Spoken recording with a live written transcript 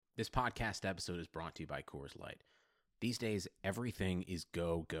This podcast episode is brought to you by Coors Light. These days, everything is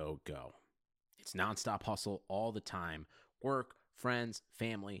go, go, go. It's nonstop hustle all the time. Work, friends,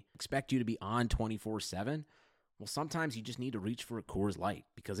 family expect you to be on 24/7. Well, sometimes you just need to reach for a Coors Light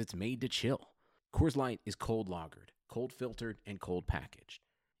because it's made to chill. Coors Light is cold lagered, cold filtered, and cold packaged.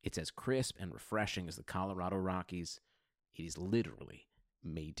 It's as crisp and refreshing as the Colorado Rockies. It is literally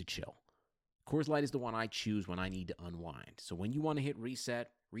made to chill. Coors Light is the one I choose when I need to unwind. So when you want to hit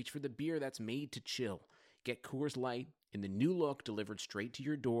reset, reach for the beer that's made to chill. Get Coors Light in the new look delivered straight to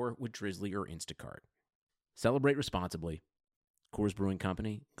your door with Drizzly or Instacart. Celebrate responsibly. Coors Brewing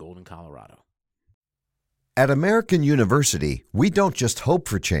Company, Golden, Colorado. At American University, we don't just hope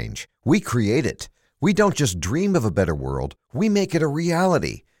for change, we create it. We don't just dream of a better world, we make it a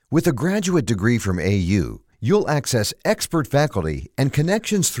reality. With a graduate degree from AU, you'll access expert faculty and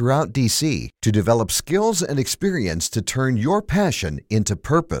connections throughout DC to develop skills and experience to turn your passion into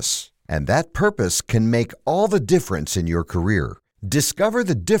purpose. And that purpose can make all the difference in your career. Discover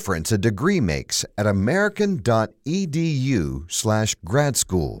the difference a degree makes at american.edu/grad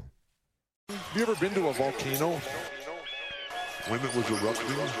school. Have you ever been to a volcano when it was erupting?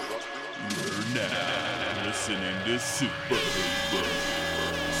 You're now listening to Super Hoopers.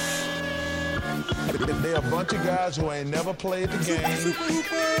 They're a bunch of guys who ain't never played the game.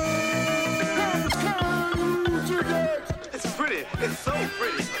 It's pretty. It's so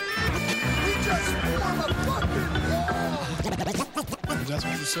pretty. We just won a fucking That's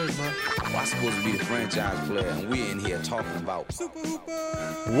what you say, bro. I'm supposed to be the franchise player, and we're in here talking about Super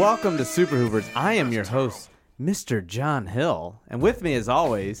Welcome to Super Hoopers. I am your host, Mr. John Hill, and with me, as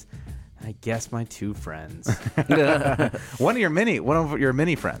always, I guess my two friends. One of your mini friends. Two of your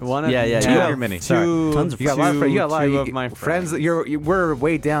mini. Tons of you got a lot of friends. You got a lot of my friends. We're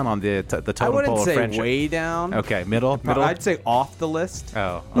way down on the I totem wouldn't pole of say friendship. way down. Okay, middle. I'd say off the list.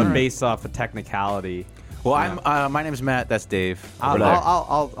 Oh, but based off of technicality. well, I'm. My name's Matt. That's Dave.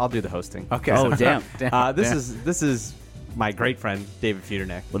 I'll do the hosting. Okay. Oh, damn. This is my great friend David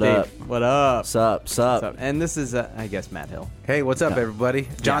Feudernick. What Dave, up? What up? Sup? What's up? And this is I guess Matt Hill. Hey, what's up, everybody?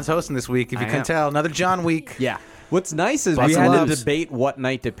 John's hosting this week. If you I can am. tell, another John week. Yeah. What's nice is Lots we of had to loves. debate what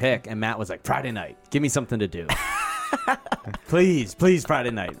night to pick, and Matt was like, Friday night. Give me something to do. Please,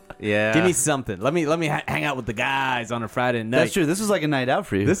 Friday night. Yeah. Give me something. Let me hang out with the guys on a Friday night. That's true. This was like a night out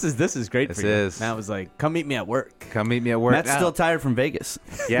for you. This is great This for you. is. Matt was like, come meet me at work. Come meet me at work. Matt's still tired from Vegas.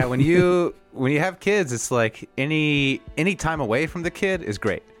 Yeah, when you have kids, it's like any time away from the kid is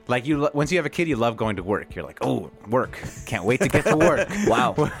great. Like once you have a kid, you love going to work. You're like, oh, work! Can't wait to get to work.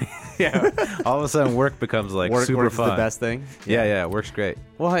 Wow. Yeah. All of a sudden, work becomes like super work fun. is the best thing. Yeah, work's great.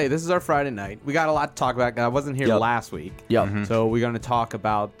 Well, hey, this is our Friday night. We got a lot to talk about. I wasn't here Yep. last week. Yep. So we're going to talk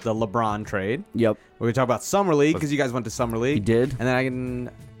about the LeBron trade. Yep. We're going to talk about Summer League because you guys went to Summer League. We did. And then I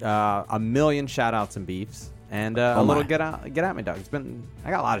can a million shout-outs and beefs. And a Oh, little my. get at me, Doug. I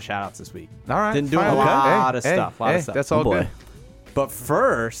got a lot of shout-outs this week. All right, Been doing fine. a lot Okay. of stuff. Hey, Stuff. that's all Oh, boy. good. But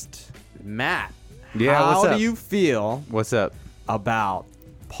first, Matt, Yeah, how what's up? do you feel What's up? about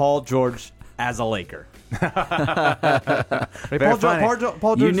Paul George as a Laker? Very Paul funny.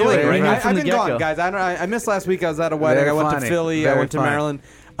 George You knew Laker, it. right? You knew it I've from the been gone, get-go. guys. I missed last week. I was at a wedding. Very I went funny. to Philly. I Very went to funny. Maryland.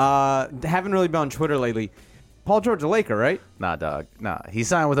 Haven't really been on Twitter lately. Paul George a Laker, right? Nah, dog. Nah, he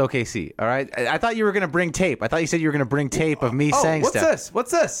signed with OKC. All right. I thought you were gonna bring tape. I thought you said you were gonna bring tape of me saying what's stuff. this?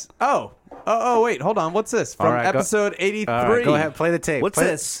 What's this? Oh, wait, hold on. What's this? From All right, go- episode 83. All right, go ahead, play the tape. What's Play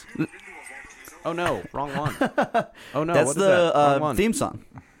this? Oh no, wrong one. Oh no, That's what is that? Wrong the one. theme song.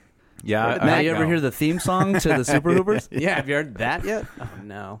 Yeah, Where did Matt, that you ever go? hear the theme song to the Super Hoopers? Yeah, have you heard that yet? Oh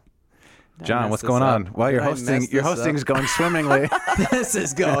no. Did I John, mess what's this going up? on? While Did you're I hosting, mess your this up? hosting's going swimmingly. This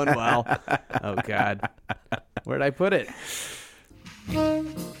is going well. Oh God, where'd I put it?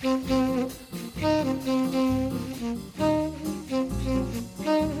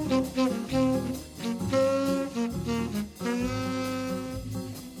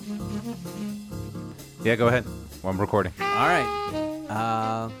 Yeah, go ahead. While I'm recording. All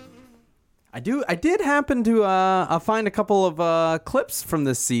right. I did happen to find a couple of clips from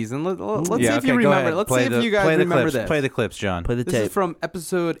this season. Let's see if you go remember. ahead. Let's Play see if you guys play the remember clips. this. Play the clips, John. Play the This tape. is from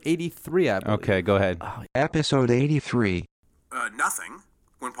episode 83, I believe. Okay, go ahead. Episode 83. Nothing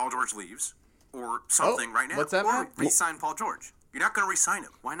when Paul George leaves, or something right now. what's that, or Matt? re-sign Paul George. You're not going to re-sign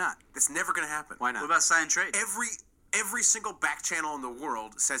him. Why not? It's never going to happen. Why not? What about sign trade? Every single back channel in the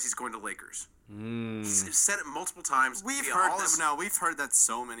world says he's going to Lakers. He's said it multiple times. We've via heard all that. his- No, we've heard that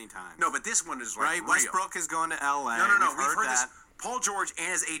so many times. No, but this one is like right? real. Westbrook is going to LA. No. We've We've heard that. this. Paul George and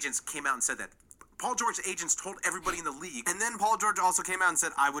his agents came out and said that Paul George's agents told everybody in the league. And then Paul George also came out and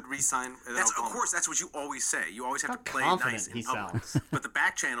said, I would re-sign. Of course, that's what you always say. You always have to play confident nice. he public. sounds. But the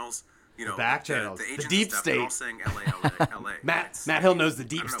back channels, The back channels. the agents The deep and stuff, state. they're all saying LA. Matt Hill knows the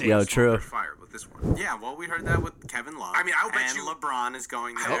deep state. Yo, true. Fired with this one. Yeah, well, we heard that with Kevin Love. I mean, I'll bet and you LeBron is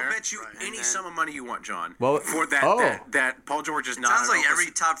going there. I'll bet you any sum of money you want, John, Well, for that, that Paul George is not. Sounds an like Oklahoma-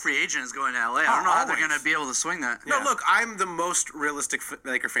 every top free agent is going to LA. I don't know how they're always. going to be able to swing that. No, look, I'm the most realistic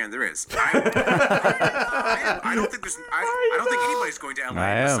Laker fan there is. I don't think there's. I don't think anybody's going to LA I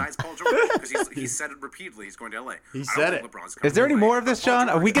am. besides Paul George because he's said it repeatedly. He's going to LA. He I said don't it. think LeBron's coming Is there to any LA. more of this,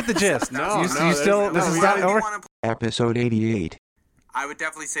 John? We get the gist. No, you no, still. This is not over. Episode 88. I would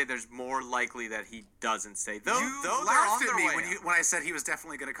definitely say there's more likely that he doesn't stay. Though You they're on laughed their at me way when I said he was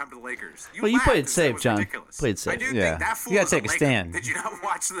definitely going to come to the Lakers. Well, you laughed played and said safe, it was John. ridiculous. Played safe. I do Yeah. think that fool You gotta was a take a Laker. stand. Did you not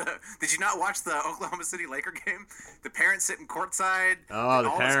watch the Oklahoma City Laker game? The parents sitting courtside. Oh, and the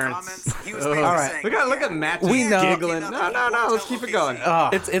all parents. His comments. He was Oh. basically All right. saying, Look at Matt We just know. giggling. No. Let's keep it going.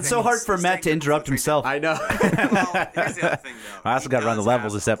 It's so hard for Matt to interrupt himself. I know. Well, here's the other thing, though. I also got to run the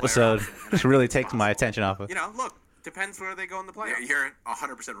levels this episode to really take my attention off of. You know, look, depends where they go in the playoffs. Yeah, you're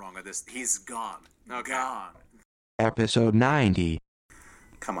 100% wrong on this. He's gone. Okay. Gone. Episode 90.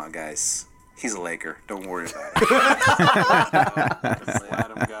 Come on, guys. He's a Laker. Don't worry about it. Just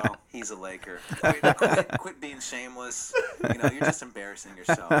let him go. He's a Laker. Quit being shameless. You know, you're just embarrassing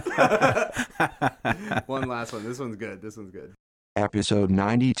yourself. One last one. This one's good. Episode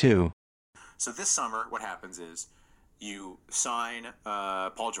 92. So this summer, what happens is you sign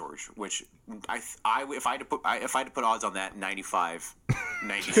Paul George, which if I had to put odds on that, 95,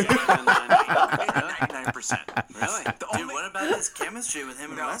 97, 99%. Really? Dude, what about this chemistry with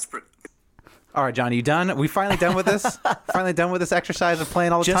him and Westbrook? All right, John, you done? We finally done with this? Finally done with this exercise of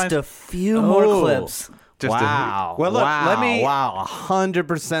playing all the time? Just a few more clips. Wow. Well, look, let me. Wow.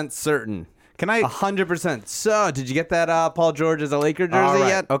 100% certain. Can I? 100%. So, did you get that Paul George as a Laker jersey All right.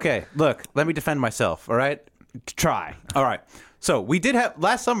 yet? Okay, look, let me defend myself, all right? Try. All right. So we did have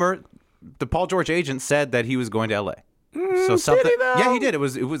last summer. The Paul George agent said that he was going to L.A. So something. did he though? Yeah, he did. It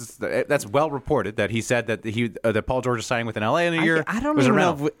was. That's well reported that he said that that Paul George is signing with an L.A. in a year. I don't was a even know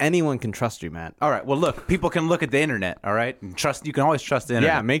rental. if anyone can trust you, Matt. All right. Well, look, people can look at the internet. All right, and trust. You can always trust the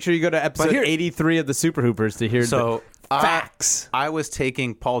internet. Yeah, make sure you go to episode here- 83 of the Super Hoopers to hear So the facts. I was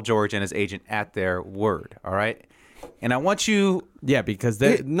taking Paul George and his agent at their word. All right, and I want you. Yeah, because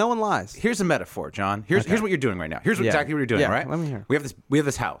no one lies. Here's a metaphor, John. Here's what you're doing right now. Here's Yeah. exactly what you're doing. Yeah, all right. let me hear. We have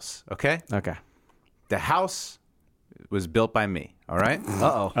this house. Okay. Okay. The house was built by me. All right.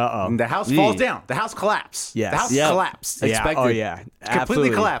 Uh-oh. And the house falls down. The house collapsed. Yes. The house Yeah. collapsed. Yeah. Expected. Oh, yeah. It's completely Absolutely.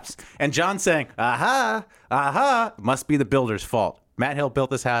 collapsed. And John saying, aha, must be the builder's fault. Matt Hill built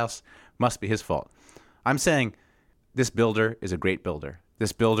this house, must be his fault. I'm saying this builder is a great builder.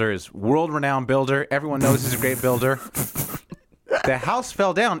 This builder is world-renowned builder. Everyone knows he's a great builder. The house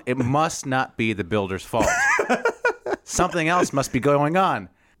fell down. It must not be the builder's fault. Something else must be going on.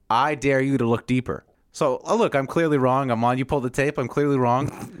 I dare you to look deeper. So, look, I'm clearly wrong. I'm on. You pulled the tape. I'm clearly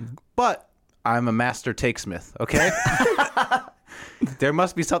wrong. But I'm a master takesmith, okay? There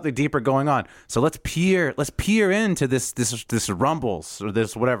must be something deeper going on. So let's peer into this rumbles or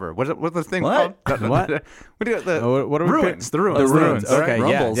this whatever. What's the thing What? called? What? What are What are we ruins? The ruins. The The ruins. all Okay, right?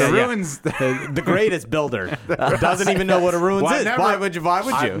 yeah, Rumbles. yeah, The yeah. ruins. The greatest builder doesn't even know what a ruins Well, is. Why would you?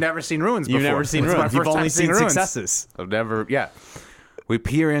 I've never seen ruins before. You've never seen It's my ruins. You've first time only seeing seen ruins. successes. I've never. Yeah. We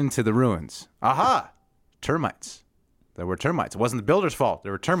peer into the ruins. Aha! Termites. There were termites. It wasn't the builder's fault.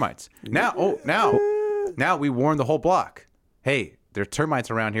 There were termites. Now we warn the whole block. Hey, there are termites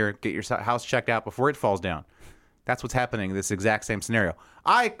around here. Get your house checked out before it falls down. That's what's happening in this exact same scenario.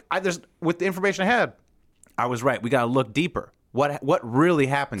 With the information I had, I was right. We got to look deeper. What really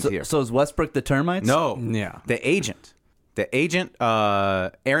happens here? So is Westbrook the termites? No. Yeah. The agent,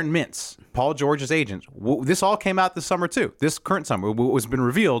 Aaron Mintz, Paul George's agent. This all came out this summer too. This current summer, what was been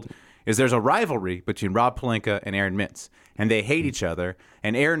revealed is there's a rivalry between Rob Pelinka and Aaron Mintz, and they hate each other.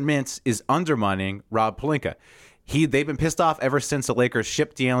 And Aaron Mintz is undermining Rob Pelinka. They've been pissed off ever since the Lakers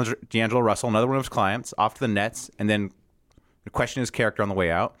shipped D'Angelo Russell, another one of his clients, off to the Nets, and then questioned his character on the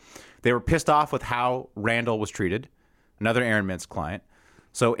way out. They were pissed off with how Randall was treated, another Aaron Mintz client.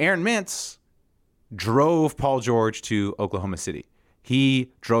 So Aaron Mintz drove Paul George to Oklahoma City.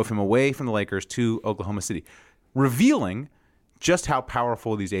 He drove him away from the Lakers to Oklahoma City, revealing just how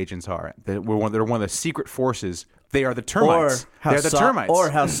powerful these agents are. They're one of the secret forces. They are the termites. They're the termites.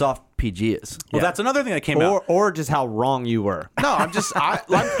 Or how soft PG is. Well, that's another thing that came out. Or just how wrong you were. No,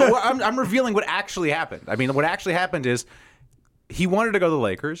 I'm revealing what actually happened. I mean, what actually happened is he wanted to go to the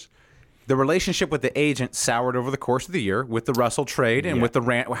Lakers. the relationship with the agent soured over the course of the year with the Russell trade and with the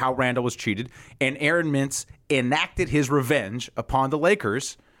how Randall was treated. And Aaron Mintz enacted his revenge upon the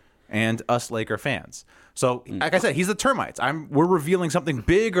Lakers and us Laker fans. So, like I said, he's the termites. We're revealing something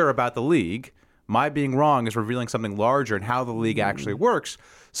bigger about the league. My being wrong is revealing something larger and how the league actually works.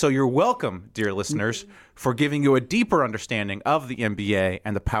 So you're welcome, dear listeners, for giving you a deeper understanding of the NBA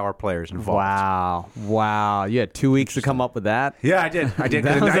and the power players involved. Wow. You had 2 weeks to come up with that? Yeah, I did. I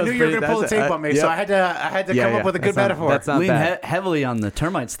knew you were going to pull the tape on me, so I had to come up with a good metaphor. That's not Lean bad. heavily on the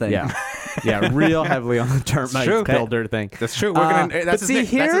termites thing. Yeah, real heavily on the termite builder thing. That's true. That's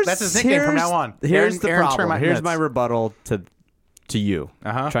his nickname from now on. Here's the Aaron problem. Termite Here's Nuts. my rebuttal to you,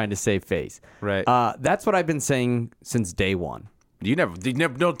 trying to save face. Right. That's what I've been saying since day one. You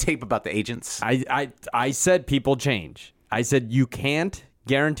never no tape about the agents. I said people change. I said you can't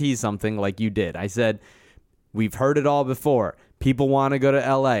guarantee something like you did. I said we've heard it all before. People want to go to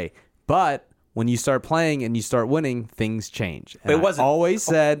LA, but when you start playing and you start winning, things change. And I always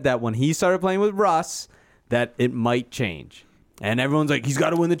said that when he started playing with Russ, that it might change. And everyone's like, he's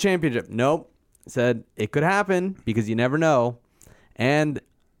got to win the championship. Nope. I said it could happen because you never know. And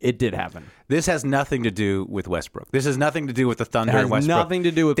it did happen. This has nothing to do with Westbrook. This has nothing to do with the Thunder It has and Westbrook. nothing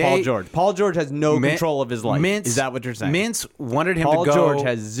to do with Paul George. Paul George has no control of his life. Is that what you're saying? Mintz wanted him Paul to go. George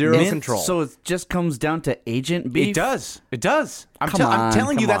has zero control. So it just comes down to agent beef? It does. It does. I'm Come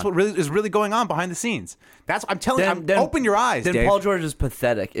telling you, on. that's what is really going on behind the scenes. I'm telling you. Open your eyes, Then Dave. Paul George is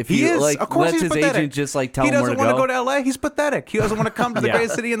pathetic. If He is. Of course lets he's his pathetic. agent just tell him where to go. He doesn't want to go to LA. He's pathetic. He doesn't want to come to the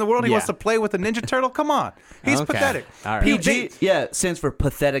greatest city in the world. He wants to play with a Ninja Turtle. Come on. He's pathetic. All right. PG, stands for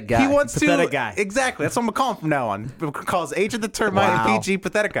pathetic guy. He wants Pathetic to. guy. Exactly. That's what I'm going to call him from now on. We'll call his agent the termite and PG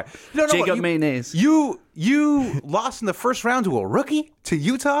pathetic guy. You don't know Jacob what, Mayonnaise. You lost in the first round to a rookie to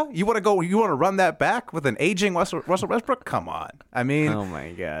Utah. You want to go? You want to run that back with an aging Russell Westbrook? Come on. I mean, oh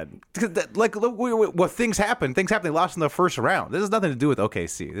my God. Like, look, what things happen. Things happen. They lost in the first round. This has nothing to do with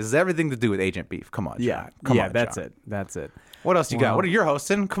OKC. This has everything to do with agent beef. Come on, John. Come on, that's John. it. That's it. What else you got? What are you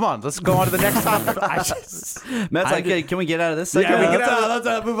hosting? Come on, let's go on to the next topic. Matt's like, hey, can we get out of this segment?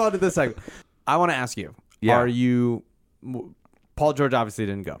 Let's move on to this segment. I want to ask you, are you... Paul George obviously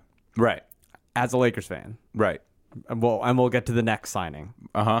didn't go. Right. As a Lakers fan. Right. And we'll get to the next signing.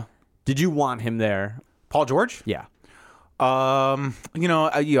 Uh-huh. Did you want him there? Paul George? Yeah. As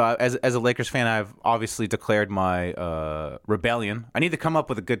a Lakers fan, I've obviously declared my rebellion. I need to come up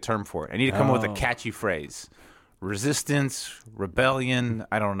with a good term for it. I need to come up with a catchy phrase. Resistance, rebellion,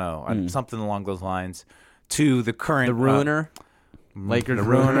 I don't know. Something along those lines to the current... The ruiner? Lakers the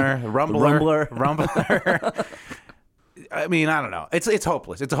ruiner. Rumbler. I mean, I don't know. It's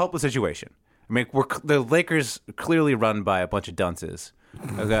hopeless. It's a hopeless situation. I mean, the Lakers clearly run by a bunch of dunces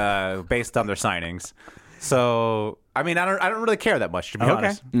based on their signings. So, I mean, I don't really care that much, to be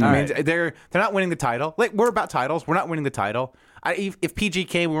honest. I mean, they're not winning the title. Like, we're about titles. We're not winning the title. If PG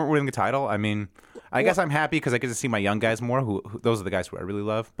came, we weren't winning the title. I mean, I guess I'm happy because I get to see my young guys more. Who those are the guys who I really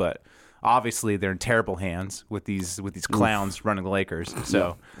love. But obviously, they're in terrible hands with these clowns running the Lakers.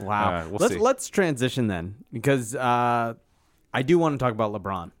 So, wow. We'll see. Let's transition then, because I do want to talk about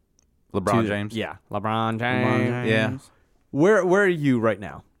LeBron. LeBron James. Yeah, LeBron James. Yeah. Where are you right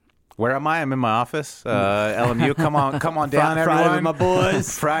now? Where am I? I'm in my office. LMU, come on down, everyone. Friday with my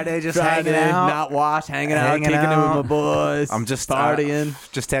boys. Friday, hanging out. Not washed, hanging out, kicking it with my boys. I'm just partying.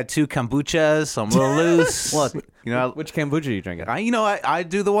 Just had 2 kombuchas, so I'm a little loose. What? Which kombucha are you drinking? I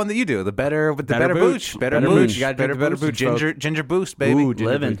do the one that you do. The better booch. Better Booch. booch. You gotta drink the better booch, Ginger boost, baby. Ooh,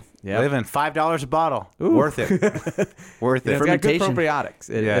 living. Living. $5 a bottle. Worth it. Worth it. It's got good Fermentation. probiotics.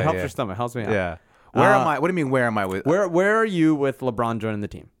 It helps your stomach. Helps me out. Yeah. Where am I? What do you mean? Where am I with? Where are you with LeBron joining the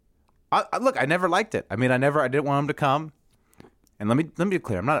team? Look, I never liked it. I mean, I didn't want him to come. And let me be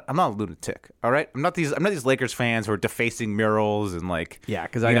clear. I'm not a lunatic. All right. I'm not these Lakers fans who are defacing murals and like. Yeah,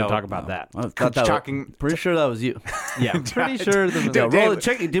 because I got to talk about that. Pretty sure that was you. Yeah, I'm pretty sure.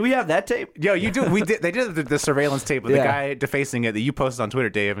 Did we have that tape? Yo, you do. We did. They did the surveillance tape with the guy defacing it that you posted on Twitter,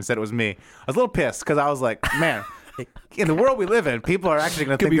 Dave, and said it was me. I was a little pissed because I was like, man. In the world we live in, people are actually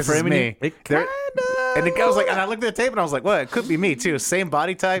going to think this is me. And the guy was like, and I looked at the tape and I was like, well, it could be me too. Same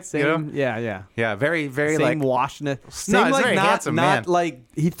body type, Yeah. Yeah, very, very same like washness. No, he's very handsome man. Like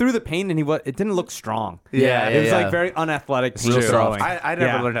he threw the pain and it didn't look strong. Yeah, it was like very unathletic. Throwing. I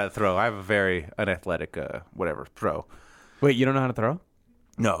never learned how to throw. I have a very unathletic throw. Wait, you don't know how to throw?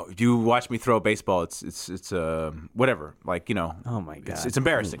 No, you watch me throw a baseball. It's whatever. Like Oh my god, it's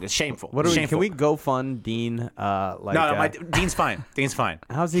embarrassing. It's shameful. Can we go fund Dean? No, Dean's fine. Dean's fine.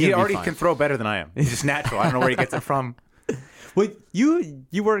 How's he? He already can throw better than I am. He's just natural. I don't know where he gets it from. Well,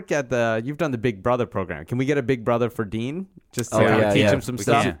 you work at you've done the Big Brother program. Can we get a Big Brother for Dean? Just to teach him some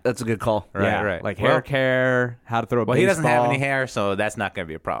stuff. That's a good call. Right. Like hair care, how to throw a baseball. He doesn't have any hair, so that's not going to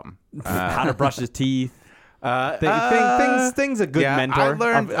be a problem. How to brush his teeth. Things a good mentor,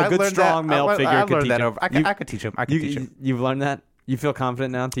 a good strong male figure could teach him. I could teach him. You've learned that? You feel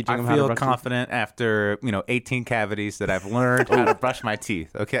confident now teaching him how to brush I feel confident after 18 cavities that I've learned how to brush my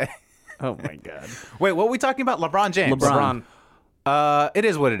teeth. Okay. Oh my God. Wait, what are we talking about? LeBron James. LeBron. It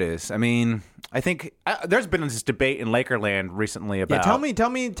is what it is. I mean, I think there's been this debate in Lakerland recently about. Yeah,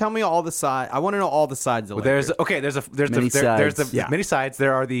 tell me all the sides. I want to know all the sides of Lakers. There's many sides.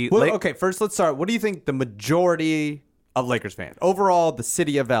 There are the. Okay, first let's start. What do you think the majority of Lakers fans overall, the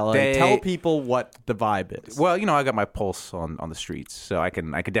city of LA? Tell people what the vibe is. Well, I got my pulse on the streets, so I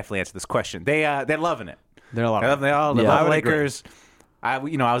can definitely answer this question. They're loving it. They're loving it. They all love Lakers. I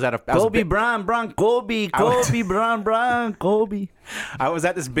was at a Kobe Bryant, Kobe Bryant, Kobe. I was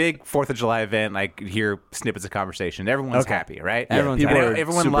at this big 4th of July event. I could hear snippets of conversation. Everyone's happy, right?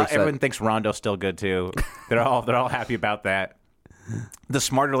 Everyone thinks Rondo's still good too. They're all happy about that. The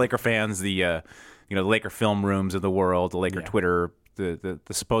smarter Laker fans, the Laker film rooms of the world, the Laker Twitter, the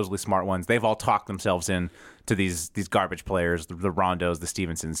supposedly smart ones, they've all talked themselves in to these garbage players, the Rondos, the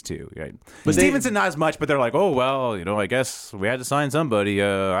Stevensons too. Right? But Stevenson not as much, but they're like, oh well, I guess we had to sign somebody.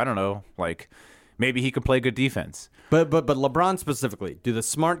 I don't know, like maybe he could play good defense. But LeBron specifically, do the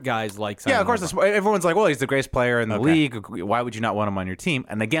smart guys like signing? Yeah, of course. Everyone's like, well, he's the greatest player in the league. Why would you not want him on your team?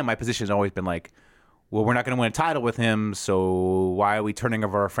 And again, my position has always been like, well, we're not going to win a title with him, so why are we turning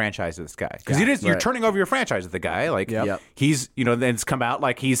over our franchise to this guy? Because you're turning over your franchise to the guy. Like he's, then it's come out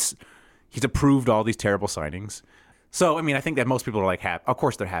like he's approved all these terrible signings. So I mean, I think that most people are like happy. Of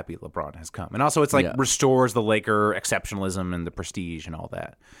course, they're happy LeBron has come, and also it's like restores the Laker exceptionalism and the prestige and all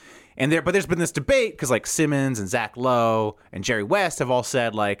that. But there's been this debate because like Simmons and Zach Lowe and Jerry West have all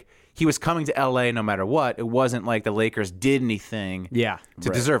said like he was coming to LA no matter what. It wasn't like the Lakers did anything to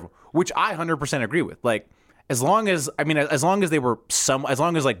deserve him. Which I 100% agree with. Like, as long as they were as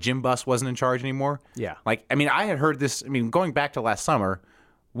long as like Jim Buss wasn't in charge anymore. Yeah. Like, I mean, I had heard this. I mean, going back to last summer,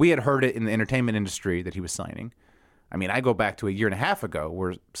 we had heard it in the entertainment industry that he was signing. I mean, I go back to a year and a half ago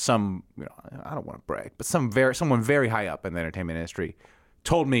where I don't want to brag, but someone very high up in the entertainment industry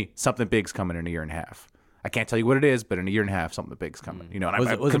told me something big's coming in a year and a half. I can't tell you what it is, but in a year and a half, something big's coming. And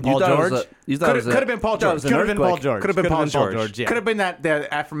was it Paul George? Could have been Paul George. Could have been Paul George. Could have been Paul George. Could have been that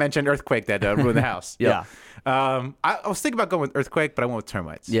aforementioned earthquake that ruined the house. Yeah. I was thinking about going with earthquake, but I went with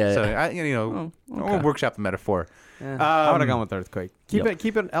termites. Yeah. So I'll workshop the metaphor. Yeah. I would have gone with earthquake.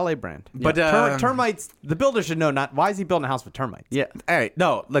 Keep it LA brand. But termites, the builder should know. Not why is he building a house with termites? Yeah. All right.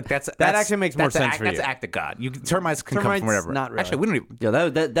 No, look, that actually makes more sense for you. That's an act of God. Termites can come from wherever. Not really. Actually, we don't even.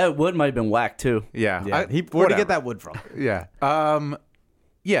 Yeah, that wood might have been whacked too. Yeah. Where'd he get that wood from? Yeah.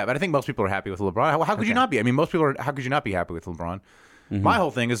 Yeah, but I think most people are happy with LeBron. How could you not be? I mean, how could you not be happy with LeBron? Mm-hmm. My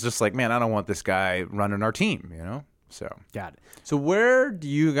whole thing is just like, man, I don't want this guy running our team. So got it. So where do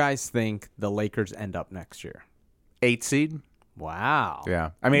you guys think the Lakers end up next year? 8th seed. Wow.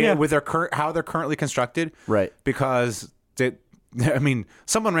 Yeah. I mean, with their how they're currently constructed, right? Because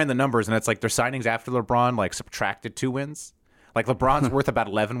someone ran the numbers, and it's like their signings after LeBron like subtracted 2 wins. Like LeBron's worth about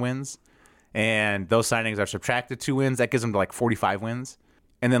 11 wins, and those signings are subtracted 2 wins. That gives them to like 45 wins.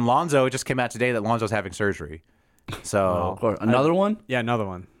 And then Lonzo, it just came out today that Lonzo's having surgery. So another one? Yeah, another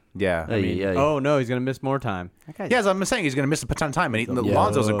one. Yeah. Oh no, he's gonna miss more time. Yeah, as I'm saying, he's gonna miss a ton of time. And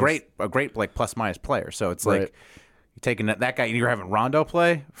Lonzo's a great like plus minus player. So it's like you're taking that guy and you're having Rondo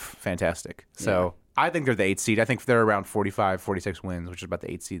play, fantastic. So I think they're the 8th seed. I think they're around 45, 46 wins, which is about the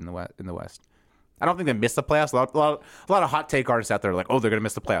 8th seed in the West. I don't think they missed the playoffs. A lot of hot take artists out there are like, oh, they're gonna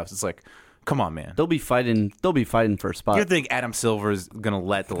miss the playoffs. It's like, come on, man. They'll be fighting for a spot. You think Adam Silver's going to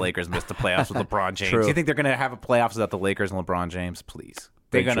let the Lakers miss the playoffs with LeBron James? True. You think they're going to have a playoffs without the Lakers and LeBron James? Please.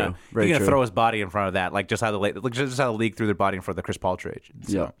 They're going to throw his body in front of that, like just how the league threw their body in front of the Chris Paul trade.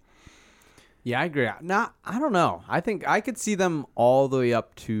 So. Yeah, I agree. Now, I don't know. I think I could see them all the way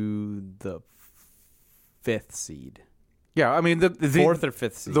up to the 5th seed. Yeah, I mean the 4th or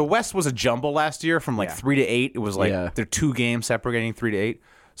 5th seed. The West was a jumble last year from like 3 to 8. It was like they're 2 games separating 3 to 8.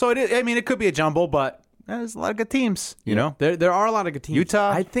 So it could be a jumble, but there's a lot of good teams. You know, there are a lot of good teams.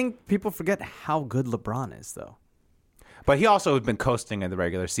 Utah. I think people forget how good LeBron is, though. But he also has been coasting in the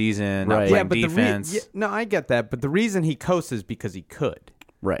regular season, not playing defense. No, I get that, but the reason he coasts is because he could.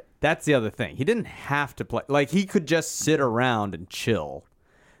 Right. That's the other thing. He didn't have to play. Like, he could just sit around and chill.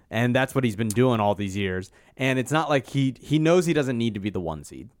 And that's what he's been doing all these years. And it's not like he knows he doesn't need to be the 1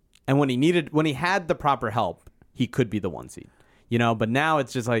 seed. And when he had the proper help, he could be the 1 seed. But now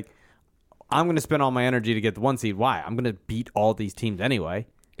it's just like, I'm going to spend all my energy to get the 1 seed. Why? I'm going to beat all these teams anyway.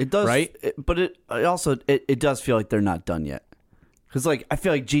 It does, right? But it also does feel like they're not done yet. Because like I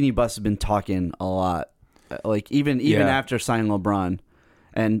feel like Jeannie Buss has been talking a lot, like even after signing LeBron,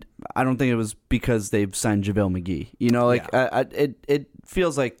 and I don't think it was because they've signed JaVale McGee. You know, like it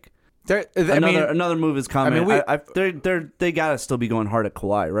feels like another move is coming. They gotta still be going hard at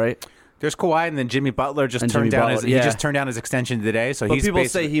Kawhi, right? There's Kawhi, and then Jimmy Butler just turned down his extension today. So but people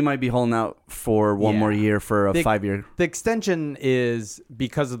say he might be holding out for one more year for a 5-year. The extension is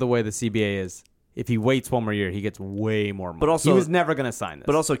because of the way the CBA is. If he waits one more year, he gets way more money. But also, he was never going to sign this.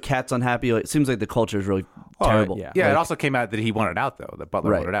 But also, Cat's unhappy. Like, it seems like the culture is really terrible. Yeah, it also came out that he wanted out, though. That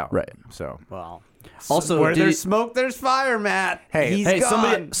Butler wanted out. Right. So, well, also, where there's smoke, there's fire, Matt. He's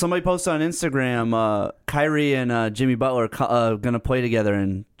gone. Somebody posted on Instagram, Kyrie and Jimmy Butler going to play together,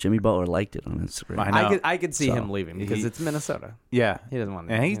 and Jimmy Butler liked it on Instagram. I could see him leaving because it's Minnesota. Yeah, he doesn't want.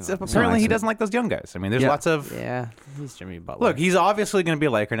 And apparently he doesn't like those young guys. I mean, there's lots of he's Jimmy Butler. Look, he's obviously going to be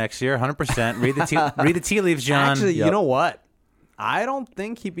a Laker next year, 100%. Read the tea leaves, John. Actually, you know what? I don't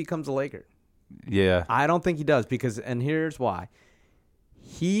think he becomes a Laker. Yeah, I don't think he does and here's why.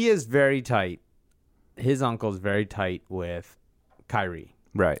 He is very tight. His uncle's very tight with Kyrie.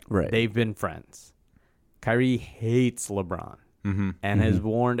 Right. They've been friends. Kyrie hates LeBron and has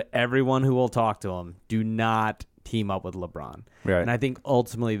warned everyone who will talk to him, do not team up with LeBron. Right. And I think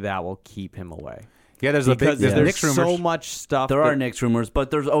ultimately that will keep him away. Yeah, there's Knicks rumors. So much stuff. There are Knicks rumors,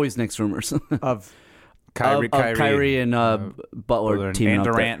 but there's always Knicks rumors of Kyrie and Butler teaming and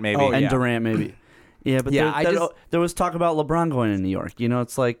up Durant, there. maybe. And Durant, maybe. Yeah, but there was talk about LeBron going to New York. You know,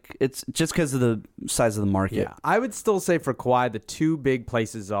 it's like it's just because of the size of the market. Yeah, I would still say for Kawhi, the two big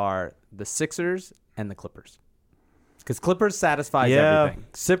places are the Sixers and the Clippers, because Clippers satisfies everything.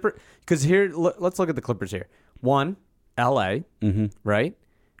 Because here, let's look at the Clippers here. 1, L.A. Right.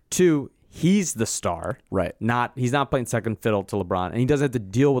 2, he's the star. Right. He's not playing second fiddle to LeBron, and he doesn't have to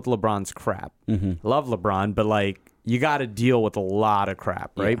deal with LeBron's crap. Love LeBron, but like. You got to deal with a lot of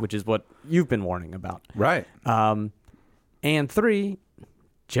crap, right? Which is what you've been warning about. Right. And 3,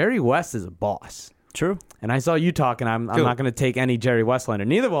 Jerry West is a boss. True. And I saw you talking. I'm not going to take any Jerry West slander.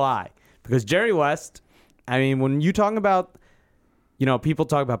 Neither will I. Because Jerry West, I mean, when you talk about, people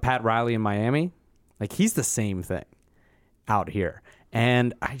talk about Pat Riley in Miami, like he's the same thing out here.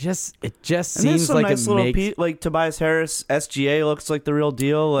 And it just seems like nice like Tobias Harris, SGA looks like the real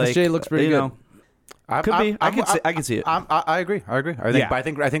deal. Like SGA looks pretty good. I can see it. I agree. I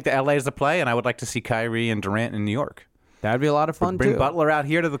think the LA is the play, and I would like to see Kyrie and Durant in New York. That'd be a lot of fun. Bring Butler out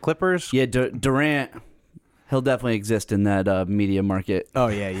here to the Clippers. Yeah, Durant. He'll definitely exist in that media market. Oh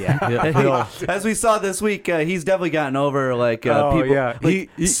yeah. As we saw this week, he's definitely gotten over people. Yeah.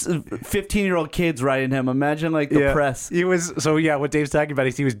 15-year-old kids writing him. Imagine the press. He was what Dave's talking about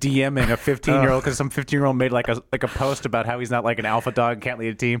is he was DMing a 15-year-old because some 15-year-old made like a post about how he's not like an alpha dog, can't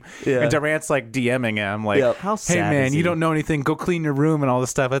lead a team. Yeah. And Durant's like DMing him like, how sad hey man, is he? you don't know anything. Go clean your room and all this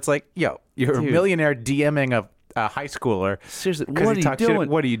stuff. It's like, you're a millionaire DMing a high schooler. Seriously, what are you doing?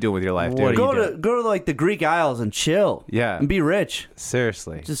 What are you doing with your life, dude? Go to like the Greek Isles and chill. Yeah, and be rich.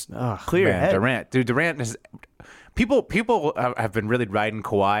 Seriously, just clear your head. Durant is. People have been really riding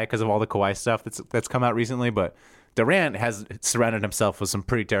Kawhi because of all the Kawhi stuff that's come out recently, but Durant has surrounded himself with some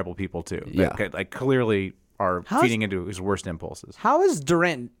pretty terrible people too. Yeah, that clearly are feeding into his worst impulses. How has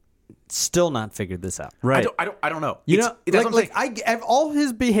Durant still not figured this out? Right. I don't know. All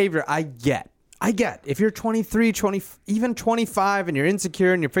his behavior, I get. If you're 23, 20, even 25 and you're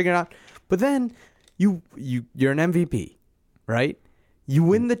insecure and you're figuring it out, but then you're an MVP, right? You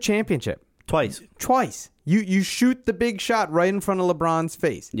win the championship. Twice. You shoot the big shot right in front of LeBron's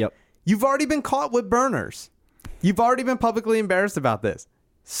face. Yep. You've already been caught with burners. You've already been publicly embarrassed about this.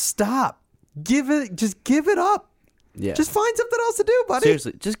 Stop. Give it up. Yeah. Just find something else to do, buddy.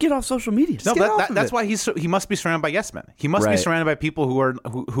 Seriously, just get off social media. That's why he must be surrounded by yes men. He must be surrounded by people who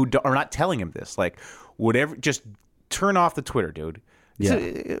are not telling him this. Like, whatever, just turn off the Twitter, dude. Yeah.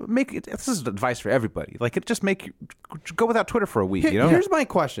 This is advice for everybody. Like, go without Twitter for a week. Here's my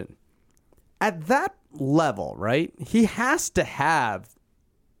question. At that level, right? He has to have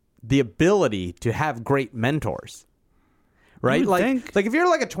the ability to have great mentors, right? Like if you're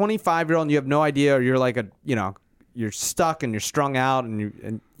like a 25-year-old and you have no idea, or you're like you're stuck and you're strung out,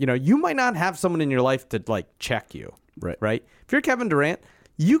 and you might not have someone in your life to like check you, right? If you're Kevin Durant,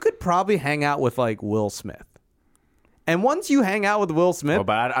 you could probably hang out with like Will Smith. And once you hang out with Will Smith,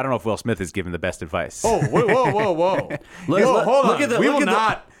 but I don't know if Will Smith is giving the best advice. Oh, whoa! Hold on. We will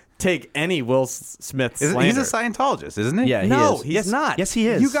not take any Will Smith slander. He's a Scientologist, isn't he? Yeah, he No, is. he's Yes, not. Yes, he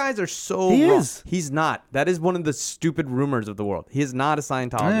is. You guys are so He wrong. is. He's not. That is one of the stupid rumors of the world. He is not a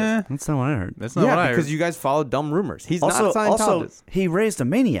Scientologist. That's not what I heard. That's not what I heard. because you guys follow dumb rumors. He's Also, not a Scientologist. also, he raised a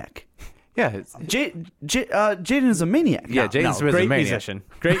maniac. Yeah. Jaden is a maniac. Yeah, Jaden Smith's great a maniac. musician.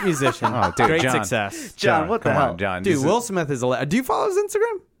 Great musician. Oh, dude, great John. success. John, what the come hell? on, John. Dude, This Will is- Smith is a. Do you follow his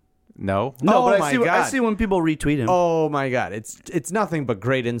Instagram? No. No, Oh but my I God. see when people retweet him. Oh my God! It's nothing but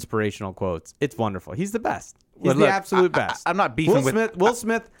great inspirational quotes. It's wonderful. He's the best. He's Well, the look, absolute best. I'm not beefing Will with Smith. Will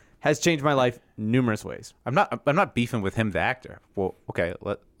Smith has changed my life numerous ways. I'm not beefing with him, the actor. Well, okay,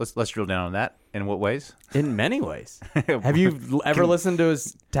 let's drill down on that. In what ways? In many ways. Have you ever listened to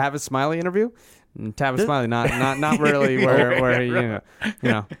his Tavis Smiley interview? Tavis Smiley, not really. Where he, you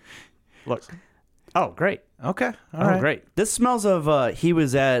know, look. Oh, great. Okay. All Oh, right. great. This smells of he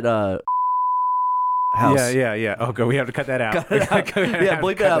was at house. Yeah. Okay, we have to cut that out. Yeah,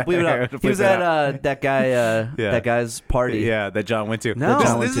 bleep it out. Bleep it out. He was at that guy. That guy's party. Yeah, that John went to. No.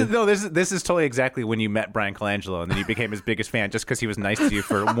 This is totally exactly when you met Brian Colangelo and then you became his biggest fan just because he was nice to you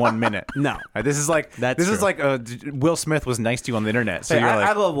for 1 minute. No. This is like That's is true. like Will Smith was nice to you on the internet. So Hey, you're I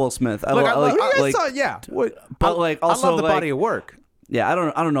like, love Will Smith. Look, I love- You guys like, saw, yeah. but like also I love the like, body of work. Yeah, I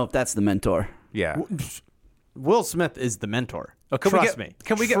don't know if that's the mentor. Yeah. Will Smith is the mentor. Oh, Trust me.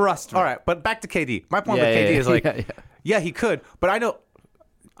 Can we get? Trust me. All right, but back to KD. My point Yeah, with KD yeah, is like, yeah. yeah, he could, but I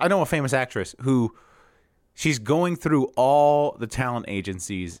know a famous actress who she's going through all the talent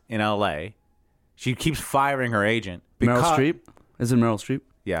agencies in LA. She keeps firing her agent. Meryl Streep? Is it Meryl Streep?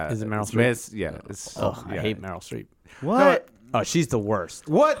 Yeah. Is it Meryl Streep? I I hate Meryl Streep. What? Oh, she's the worst.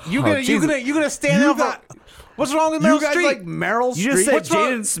 What? You gonna stand You up? got- What's wrong with You Meryl guys Streep? like Meryl Streep? You just said What's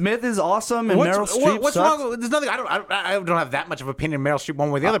wrong? Jaden Smith is awesome and Meryl Streep what's sucks? wrong? There's nothing. I don't have that much of opinion of Meryl Streep one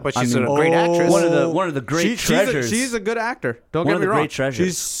way or the other, but I she's mean, a great actress. One of the great She's treasures. a good actor. Don't One get of me the wrong. great treasures.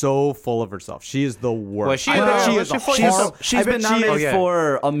 She's so full of herself. She is the worst. Well, she- I bet she well, is she- a she's- horrible. She's I bet been she nominated is-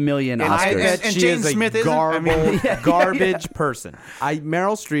 for a million And Oscars. I- and she Jaden is a Smith isn't? I mean- garbage person.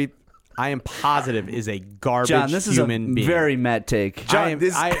 Meryl Streep, I am positive, is a garbage John, this is a human being. very mad take. John, I am,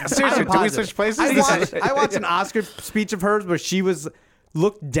 this- I, seriously, I'm do we positive. switch places? I watched an Oscar speech of hers where she was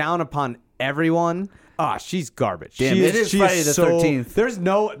looked down upon everyone. Ah, she's garbage. Damn, she it is Friday the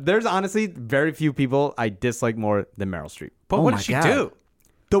 13th. There's honestly very few people I dislike more than Meryl Streep. But Oh what my did she God. do?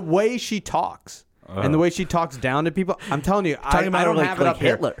 The way she talks. And the way she talks down to people, I'm telling you, I about don't her have it like up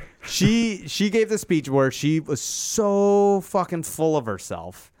here. Hitler. She gave the speech where she was so fucking full of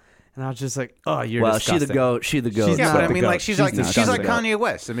herself, and I was just like, "Oh, you're Well, disgusting." she the goat. She the goat. She's Yeah, not but I the mean, goat. like she's She's like not she's the like goat. Kanye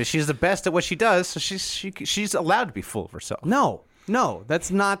West. I mean, she's the best at what she does, so she's allowed to be full of herself. No,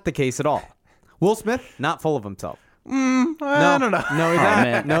 that's not the case at all. Will Smith, not full of himself. I don't know. No, he's Oh, not.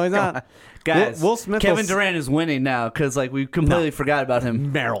 man. No, he's not. Guys, Will Smith. Kevin will- Durant is winning now because like we completely forgot about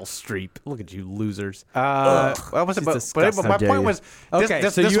him. Meryl Streep. Look at you, losers. What was it? She's But disgusting. my dare point you. was, Okay,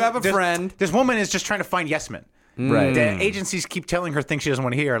 so you have a friend. This woman is just trying to find yes men. Right. The agencies keep telling her things she doesn't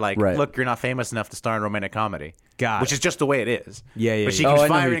want to hear, like, Right. look, you're not famous enough to star in romantic comedy. Got Which it. is just the way it is. Yeah, But she yeah. keeps Oh, I know who you're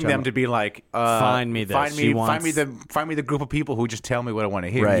firing talking them about. to be like, Find me this. find She me wants- the group of people who just tell me what I want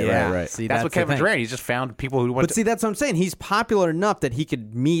to hear. Right, Yeah. right. See, That's what the Kevin thing. Durant. He's just found people who want But see, that's what I'm saying. He's popular enough that he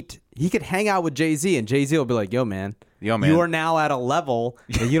could hang out with Jay-Z, and Jay-Z will be like, yo, man, Yo, man. you are now at a level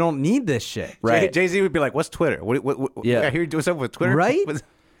that you don't need this shit. Right. Jay-Z would be like, what's Twitter? What, Yeah. I hear you doing something with Twitter. Right? What's-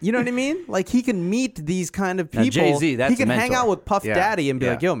 You know what I mean? Like, he can meet these kind of Now, people. Jay-Z, that's he can a hang mentor. out with Puff Yeah, Daddy and be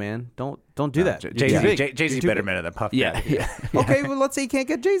yeah. like, yo, man, don't do that. You're too big. Jay-Z's You're too better big. man than Puff Yeah, Daddy. yeah. Okay, well, let's say you can't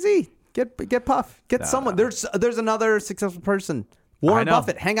get Jay-Z. Get Puff. Get someone. There's another successful person. Warren know.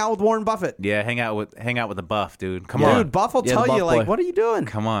 Buffett. Hang out with Warren Buffett. Yeah, hang out with the Buff, dude. Come Dude, on. Buff will Yeah, the tell Buff you, like, boy. what are you doing?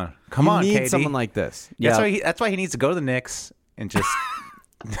 Come on. You on, need KD. someone like this. Yeah. That's why he needs to go to the Knicks and just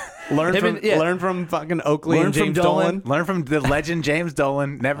Learn Him from and- yeah. learn from fucking Oakley Learn and from James Dolan. Dolan. learn from the legend James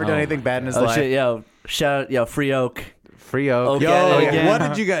Dolan. Never done anything bad in his Oh life. shit, yo, shout out, yo, Free Oak. Free Oak. Oak. Yo, Yeah, yeah. what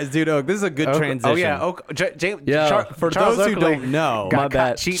did you guys do to Oak? This is a good Oak- transition. Oh yeah, Oak. Yeah, for Charles those who Oakley don't know, got My caught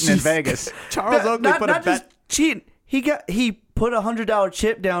bad. cheating in Vegas. Charles Oakley not put a not bet. just cheating. He put a $100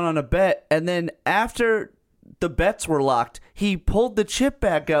 chip down on a bet, and then after the bets were locked, he pulled the chip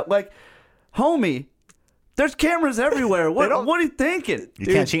back up. Like, homie, there's cameras everywhere. What are you thinking? You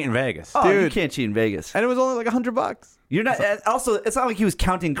can't cheat in Vegas. Oh, you Dude. can't cheat in Vegas. And it was only like $100. You're not. Also, it's not like he was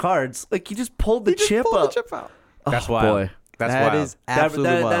counting cards. Like he just pulled the He just chip pulled up. the chip out. That's Oh, wild. boy. That's That wild. is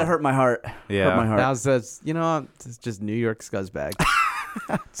absolutely that wild. hurt my heart. Yeah. Hurt my heart. That was just, it's just New York scuzzbag.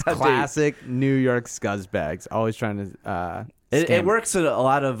 Classic New York scuzzbags. Always trying to It works at a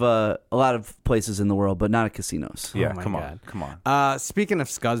lot of places in the world, but not at casinos. Yeah, Oh my come God. on. Speaking of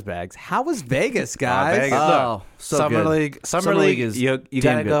scuzzbags, how was Vegas, guys? Vegas. Oh, Look, so Summer good. League. Summer League is you damn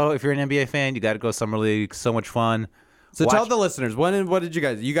gotta good. go if you're an NBA fan. You gotta go Summer League. So much fun. So Watch- tell the listeners, what did you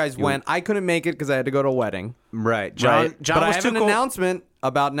guys? You guys went. I couldn't make it because I had to go to a wedding. Right, John. John but was I have too an cool. announcement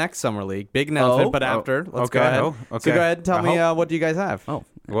about next summer league. Big announcement, but after. Let's go ahead. okay. So go ahead and tell I me hope- what do you guys have? Oh,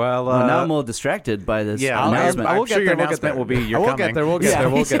 Well, now I'm a little distracted by this announcement. I'm we'll sure get your there, we'll get announcement there. will be you're We'll coming. get there, we'll get there,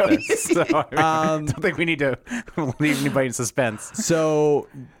 we'll get there. So, I don't think we need to leave anybody in suspense. So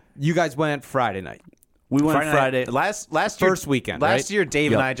you guys went Friday night. We went night- Friday. last First weekend, Last right? year,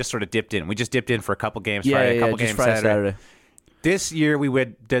 Dave Yep. and I just sort of dipped in. We just dipped in for a couple games Yeah, Friday, a couple just games Friday, Saturday. This year we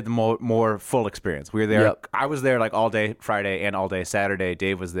did the more full experience. We were there. Yep. I was there like all day Friday and all day Saturday.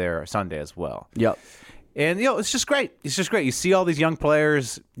 Dave was there Sunday as well. Yep. And it's just great. It's just great. You see all these young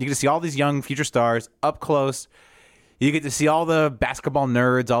players. You get to see all these young future stars up close. You get to see all the basketball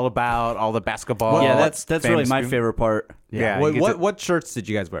nerds all the basketball. Yeah, that's really famous my people. favorite part. Yeah. What, you get to- what shirts did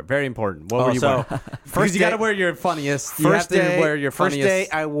you guys wear? Very important. What were you so, wearing? first Because you got to day- wear your funniest. You First have to day, wear your first funniest. day,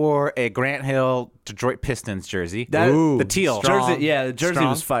 I wore a Grant Hill Detroit Pistons jersey. Ooh, the teal. strong. Jersey, yeah, the jersey Strong.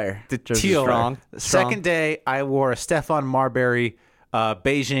 was fire. The Jersey teal. strong. Second day, I wore a Stefan Marbury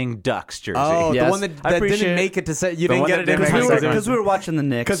Beijing Ducks jersey. Oh, Yes. the one that I appreciate didn't it. make it to say. You The didn't one get that it in didn't time make for it. Sacramento. Because we were watching the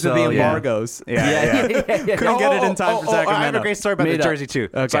Knicks. Because of so, the yeah. embargoes. Yeah. Couldn't get it in time for I have Sacramento. a great story about Made the up. jersey too.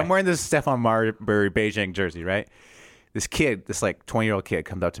 Okay. So I'm wearing this Stefan Marbury Beijing jersey, right? This kid, this like 20-year-old kid,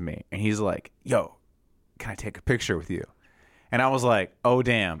 comes up to me and he's like, "Yo, can I take a picture with you?" And I was like, "Oh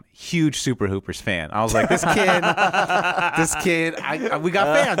damn, huge Super Hoopers fan." I was like, "This kid, we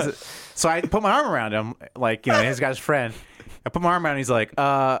got fans." So I put my arm around him, like his guy's friend. I put my arm around him. He's like,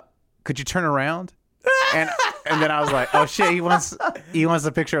 "Could you turn around?" And then I was like, "Oh shit, he wants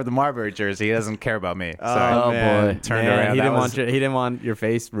a picture of the Marbury jersey. He doesn't care about me." So Oh, man. boy. Turned Man, around. He That didn't was- want he didn't want your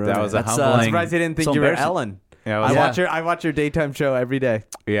face ruined. that was a That's, humbling. I'm surprised he didn't think so you were embarrassing. Ellen. Yeah, it was- I watch your daytime show every day.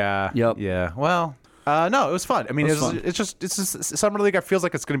 Yeah. Yep. Yeah. Well, no, it was fun. I mean, It was fun. it's just Summer League. It feels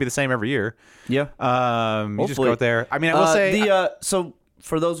like it's going to be the same every year. Yeah. You just Hopefully. go out there. I mean, I will say so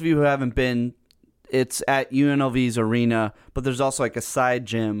for those of you who haven't been, it's at UNLV's arena, but there's also like a side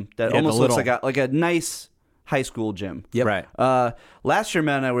gym that Yeah, almost the looks little- like a nice high school gym. Yep. Right. Last year,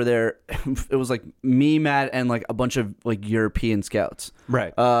 Matt and I were there. It was like me, Matt, and like a bunch of like European scouts.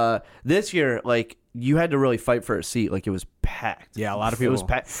 Right. This year, like you had to really fight for a seat. Like it was packed. Yeah, a lot of It was people.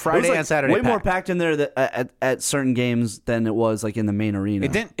 packed. Friday it was, like, and Saturday Way more packed. packed in there at certain games than it was like in the main arena.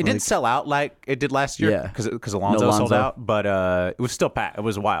 It didn't sell out like it did last year. Yeah. Because Alonzo sold Alonzo. out, but it was still packed. It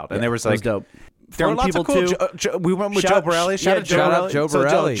was wild, and there was It like was dope. there were Fun lots of people, cool. too. We went with Shout- Joe Borelli. yeah, Shout out Joe So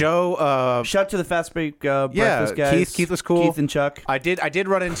Borelli. Joe. Shout out to the Fast Break Yeah, breakfast guys. Keith was cool. Keith and Chuck. I did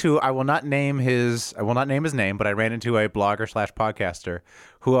run into. I will not name his name, but I ran into a blogger / podcaster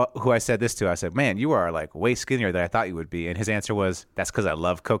who I said this to. I said, "Man, you are like way skinnier than I thought you would be." And his answer was, "That's because I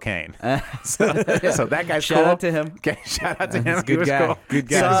love cocaine." so that guy's Shout cool. out to him. Okay, shout out to him. a He good was guy. cool. Good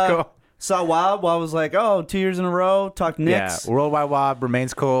He guy. was cool. Saw Wild while I was like, 2 years in a row. Talk Knicks. Yeah, Worldwide Wob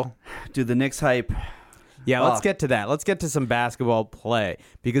remains cool. Dude, the Knicks hype. Yeah, let's Oh. get to that. Let's get to some basketball play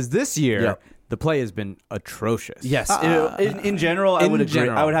because this year Yeah. the play has been atrocious. Yes. in general, I in would agree.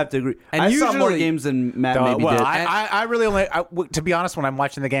 general. I would have to agree. And I saw more usually- games than Matt maybe well, did. I really only, to be honest, when I'm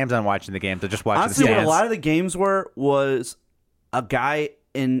watching the games, I'm watching the games. I just watch Honestly, the what stats. a lot of the games was a guy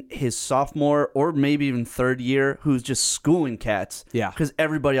in his sophomore or maybe even third year who's just schooling cats. Yeah. Because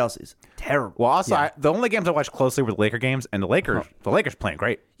everybody else is terrible. Well, also, the only games I watched closely were the Laker games, and the Lakers playing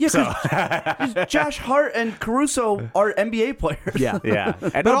great. Yeah, so, 'cause Josh Hart and Caruso are NBA players. Yeah. yeah,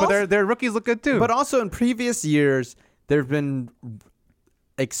 and But but also- their rookies look good too. But also in previous years, there have been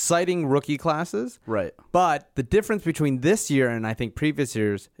exciting rookie classes. Right. But the difference between this year and I think previous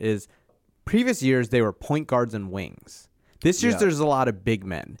years is previous years they were point guards and wings. This year's Yeah. there's a lot of big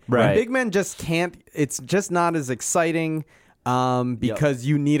men. Right. And big men just can't. It's just not as exciting because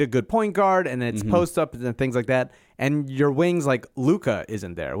you need a good point guard and it's post up and things like that. And your wings like Luka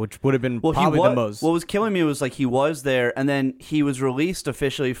isn't there, which would have been probably the most. What was killing me was like he was there, and then he was released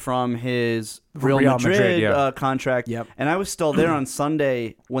officially from his Real Real Madrid, Madrid, yeah. contract. Yep. And I was still there on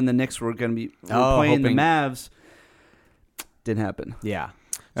Sunday when the Knicks were going to be playing hoping. the Mavs. Didn't happen. Yeah.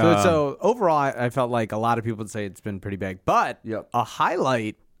 So overall, I felt like a lot of people would say it's been pretty big. But Yep. a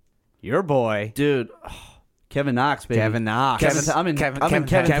highlight, your boy, Dude, Kevin Knox, baby. Kevin Knox. I'm in Kevin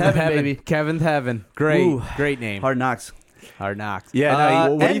Kevin heaven, baby. Kevin Heaven. Great. Ooh. Great name. Hard Knocks. Hard Knocks. Yeah,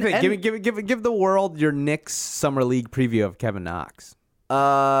 no, what do you and- think? Give the world your Knicks summer league preview of Kevin Knox.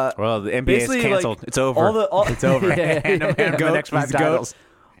 well, the NBA is basically, canceled. like, it's over. All it's over. Yeah. And the next 5 titles.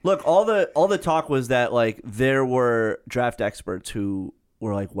 Look, all the talk was that like there were draft experts who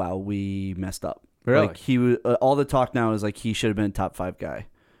were like, "Wow, we messed up." Really? Like he was. All the talk now is like he should have been a top 5 guy.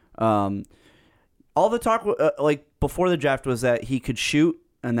 All the talk like before the draft was that he could shoot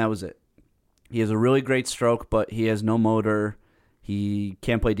and that was it. He has a really great stroke, but he has no motor. He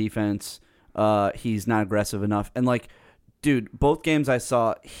can't play defense. He's not aggressive enough. And like, dude, both games I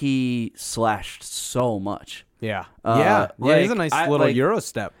saw, he slashed so much. Yeah. Like, He's a nice little Euro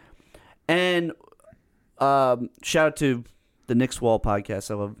step. And shout out to the Knicks Wall podcast.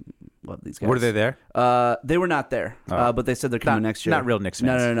 I love these guys. Were they there? They were not there, but they said they're coming next year. Not real Knicks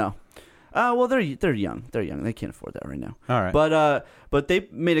fans. No. Well, they're young. They're young. They can't afford that right now. All right. But they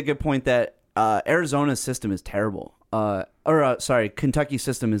made a good point that Arizona's system is terrible. Kentucky's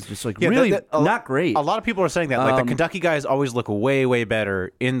system is just like really not great. A lot of people are saying that. Like the Kentucky guys always look way, way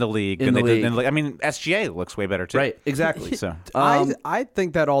better in the league than they did. I mean, SGA looks way better too. Right. Exactly. So I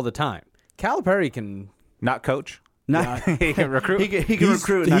think that all the time. Calipari can not coach. He can recruit. He can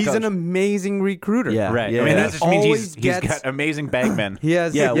recruit. He's an amazing recruiter. Yeah. Right. Yeah. I mean, that just means he's gets- got amazing bagmen. He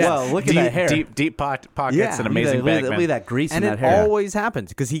has. Yeah. Well, look at that hair. Deep pockets Yeah. and amazing bagmen. Look at that grease And in it that hair. always happens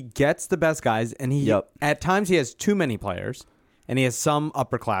because he gets the best guys, and he at times he has too many players, and he has some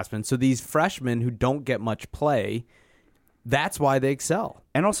upperclassmen. So these freshmen who don't get much play, that's why they excel.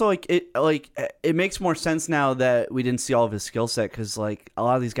 And also, it makes more sense now that we didn't see all of his skill set because like a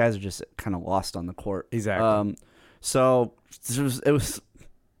lot of these guys are just kind of lost on the court. Exactly. So it was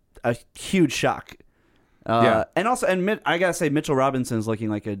a huge shock. And also, I gotta say, Mitchell Robinson's looking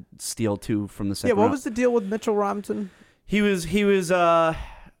like a steal too from the second. What round. was the deal with Mitchell Robinson? He was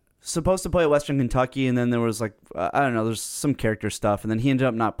supposed to play at Western Kentucky, and then there was like I don't know, there's some character stuff, and then he ended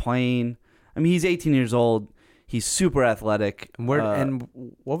up not playing. I mean, he's 18 years old. He's super athletic. And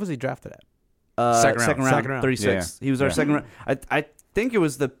what was he drafted at? Second round. 36. Yeah. He was our second round. I think it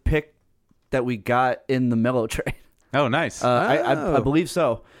was the pick that we got in the Melo trade. Oh, nice. I believe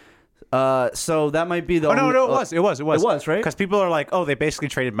so. So that might be the. Oh no, it was. It was, right? Because people are like, oh, they basically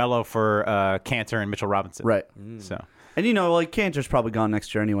traded Melo for Cantor and Mitchell Robinson. Right. So. And like Cantor's probably gone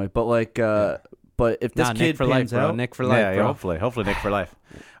next year anyway. But but if this kid Nick for pans life, out, bro. Nick for life, bro. Hopefully Nick for life.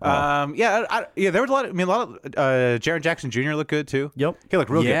 There was a lot. A lot of Jaren Jackson Jr. looked good too. Yep. He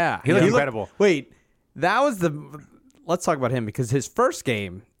looked real good. He looked incredible. That was let's talk about him because his first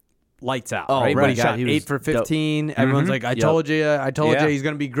game, lights out. Oh, right? right. When he God, shot he was 8 for 15. dope. Everyone's like, I told you he's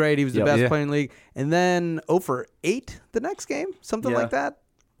going to be great. He was the best Yeah. player in the league. And then 0 for 8 the next game, something like that.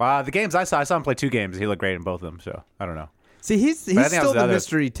 The games I saw him play 2 games. He looked great in both of them. So I don't know. See, he's still the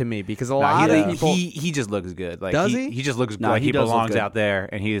mystery to me because a lot of people. He just looks good. Like, does he? He just looks like he belongs out there,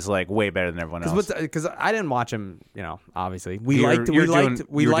 and he's like way better than everyone else. Because I didn't watch him, obviously we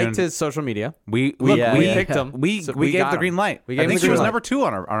liked his social media. We picked him. We gave the green light. I think he was number 2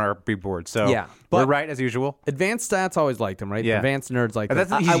 on our big board. So we're right as usual. Advanced stats always liked him, right? Yeah. Advanced nerds like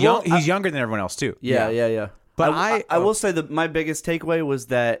him. He's younger than everyone else too. Yeah. But I will say that my biggest takeaway was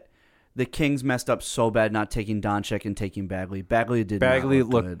that the Kings messed up so bad not taking Doncic and taking Bagley. Bagley not look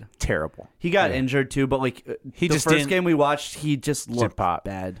looked good. terrible. He got injured too, but he the just first didn't- game we watched, he just looked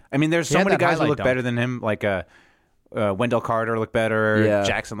bad. I mean, there's He so had many that guys who highlight look dunk. better than him. Like Wendell Carter looked better. Yeah.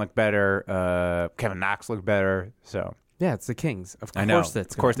 Jackson looked better. Kevin Knox looked better. So Yeah, it's the Kings. Of I know. course,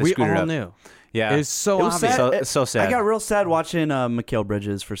 Of course they we screwed it all up. knew. Yeah, It was so It was obvious. sad. So sad. I got real sad watching Mikal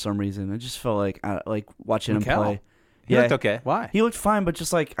Bridges for some reason. I just felt like watching him Mikal? play. He looked okay. Why? He looked fine, but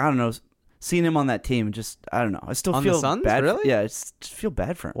just like I don't know, seeing him on that team, just I don't know. I still On the feel Suns? bad. Really? Yeah, I just feel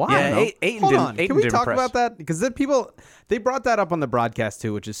bad for him. Why? Yeah, I don't know. Ayton Hold didn't- on. Ayton Can we didn't talk impress. about that? Because then they brought that up on the broadcast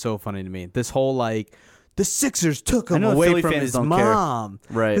too, which is so funny to me. This whole like the Sixers took him know away Philly from fans his don't care. mom.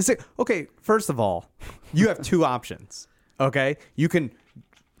 Right. Okay, first of all, you have 2 options. Okay, you can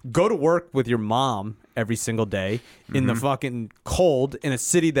go to work with your mom every single day in the fucking cold in a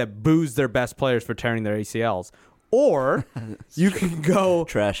city that boos their best players for tearing their ACLs. Or you can go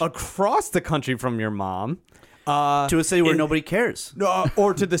Trash. across the country from your mom To a city where nobody cares.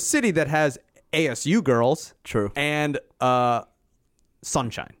 or to the city that has ASU girls. True. And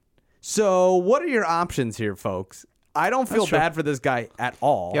sunshine. So what are your options here, folks? I don't feel true. bad for this guy at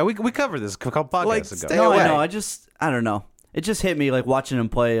all. Yeah, we covered this a couple podcasts Like, ago. stay No, away. I know. I don't know. It just hit me like watching him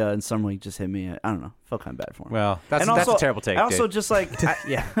play in summer league. Just hit me. I don't know. Felt kind of bad for him. Well, that's And a terrible take. I also Dave. just like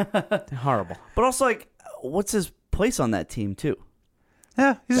yeah, Horrible. but also like, what's his place on that team too?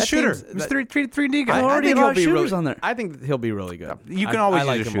 Yeah, he's a That shooter. team's- He's that- 3D guy. I already think a lot he'll of be shooters really, on there. I think he'll be really good. You can I always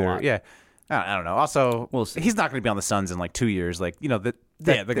like use a him a shooter. lot. Yeah. I don't know. Also, We'll see. he's not going to be on the Suns in like 2 years. Like,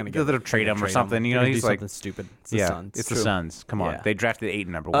 Yeah, they're gonna trade him or trade something. him. You know, They're gonna he's do like something stupid. It's the Suns. It's the Suns. Come on, Yeah. they drafted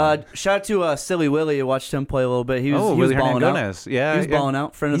Ayton #1. Shout out to Silly Willie. I watched him play a little bit. He was Willie balling out. Hernangomez. Yeah, he was balling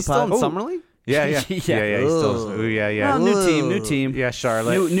out. Friend He's of the still pod. in summer league. Yeah. Yeah. He's still. Yeah. Well, new team. Yeah,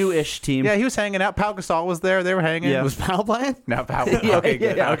 Charlotte. New-ish team. Yeah, he was hanging out. Pau Gasol was there. They were hanging. Yeah. Was Powell playing? No, Pau. Yeah, Okay,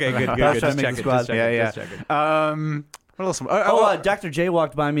 good. yeah. Okay, good. Powell's Just trying to make the checking. Just squad. checking. Yeah. Just checking. What else? Dr. J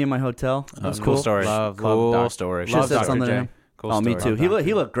walked by me in my hotel. That was cool story. Love Doc. story. Should've said Dr. something to J. him. Cool Me story. too.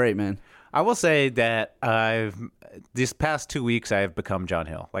 He looked great, man. I will say that this past 2 weeks I've become John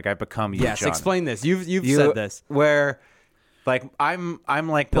Hill. Like I've become you, Yes, John. explain this. You've said this. Where, like I'm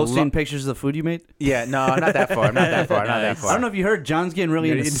like the Posting pictures of the food you made. Yeah, no, not that far. Not that far. I don't know if you heard. John's getting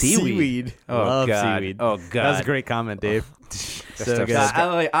really into seaweed. Oh Love God. seaweed. Oh God. That was a great comment, Dave. So good.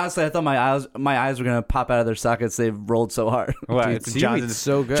 Honestly, I thought my eyes were gonna pop out of their sockets. They've rolled so hard. What? Dude, seaweed's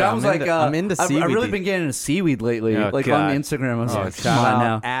so good. John was I'm into seaweed. I've really been getting into seaweed lately. Oh, like God. on Instagram, I was like, Shout come on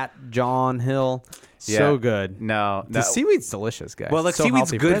out now. at John Hill. Yeah. So good. No, The seaweed's delicious, guys. Well, look, So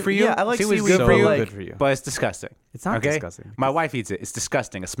seaweed's healthy good you. for you. Yeah, I like seaweed's seaweed, good but for you, like- good for you. but it's disgusting. It's not okay? disgusting. My wife eats it. It's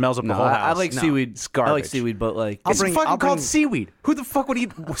disgusting. It smells up the No, whole house. I like No, seaweed. It's garbage. I like seaweed, but like It's fucking called seaweed. Who the fuck would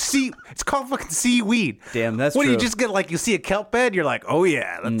eat sea? It's called fucking seaweed. Damn, that's what do you true. just get? Like you see a kelp bed, you're like, oh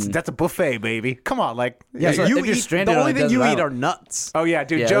yeah, that's a buffet, baby. Come on, like Yeah, so you if you're eat. stranded The on only a thing you desert eat are island. nuts. Oh yeah,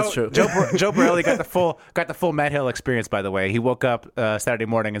 dude. Yeah, Joe that's true. Joe Borelli got the full Matt Hill experience. By the way, he woke up Saturday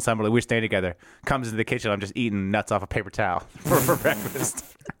morning in Summerley. We were staying together. Comes into the kitchen. I'm just eating nuts off a paper towel for breakfast.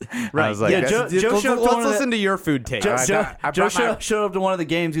 Right. I was like, Yeah, that's- Joe showed up to Let's one of the- listen to your food take. Joe, I Joe, brought Joe my- showed up to one of the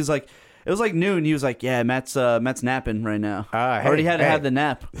games. He was like, it was like noon. He was like, yeah, Matt's napping right now. Hey, Already had to hey. have the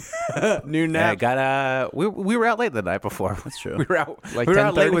nap. New Yeah, nap. got we were out late the night before. That's true. We were out Like we were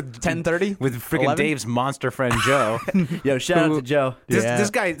out late 10:30? with 10:30? with freaking 11? Dave's monster friend Joe. Yo, shout out to Joe. This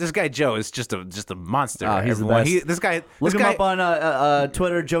guy Joe is just a monster. Oh, he's the everyone. best. This guy. Look this him guy, up on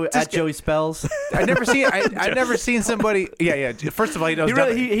Twitter, Joey This at guy- Joey Spells. I never seen somebody. Yeah. First of all, he knows.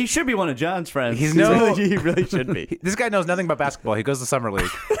 He should be one of John's friends. He's no. he really should be. This guy knows nothing about basketball. He goes to summer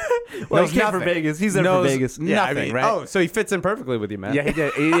league. Well, knows he came for nothing. Vegas. He's there for Knows Vegas. Nothing, right? Oh, so he fits in perfectly with you, man. Yeah, he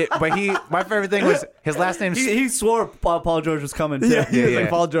did. But my favorite thing was his last name's. He swore Paul George was coming. Too. Yeah, he was like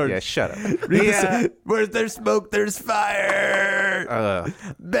Paul George. Yeah, shut up. Where's there's smoke, there's fire.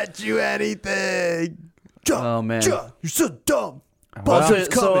 Bet you anything. Oh man. You're so dumb.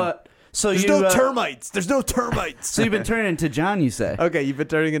 So There's you no termites. There's no termites. so you've been turning into John, you say? Okay, you've been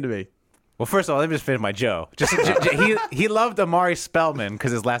turning into me. Well, first of all, let me just finish my Joe. He loved Amari Spellman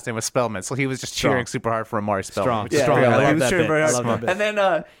because his last name was Spellman, so he was just cheering super hard for Amari Spellman. which is Strong. great. I love he was that cheering bit. very I hard. love that bit. And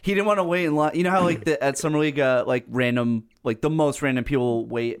then he didn't want to wait in line. You know how like at Summer League, like random, like the most random people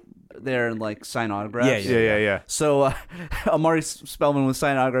wait there and like sign autographs. Yeah. So Amari Spellman was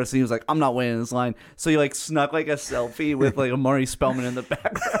signing autographs, and he was like, "I'm not waiting in this line." So he like snuck like a selfie with like Amari Spellman in the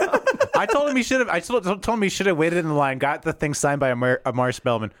background. I told him he should have. I told him he should have waited in the line, got the thing signed by Amari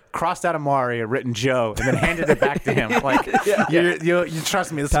Spellman, crossed out Amari, and written Joe, and then handed it back to him. Like, you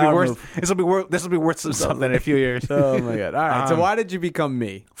trust me, this will be Power worth. move. This will be worth something in a few years. Oh my god! All right. So why did you become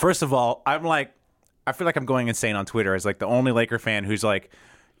me? First of all, I feel like I'm going insane on Twitter as like the only Laker fan who's like,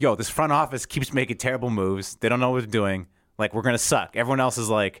 yo, this front office keeps making terrible moves. They don't know what they're doing. Like, we're gonna suck. Everyone else is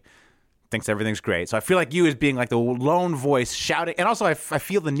like, thinks everything's great. So I feel like you as being like the lone voice shouting, and also I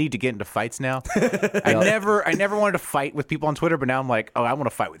feel the need to get into fights now. I never wanted to fight with people on Twitter, but now I'm like, oh, I want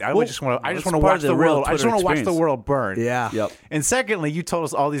to fight with you. I just want to part watch of the the real world. I just Twitter want to watch the experience. world burn. Yeah. Yep. And secondly, you told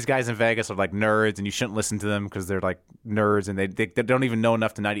us all these guys in Vegas are like nerds, and you shouldn't listen to them because they're like nerds, and they don't even know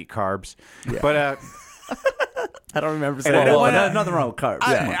enough to not eat carbs. Yeah. But I don't remember And saying I don't that. wanna- nothing wrong with carbs.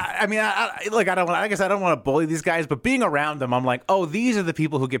 I mean, look, I guess I don't want to bully these guys, but being around them, I'm like, oh, these are the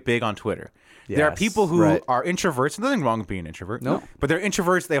people who get big on Twitter. There are Yes, people who right. are introverts. Nothing wrong with being an introvert. Nope. But they're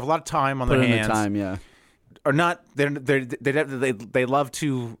introverts. They have a lot of time on Put their in the hands. time, yeah. Or not. They love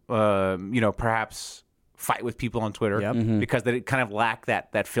to, perhaps fight with people on Twitter Yep. because they kind of lack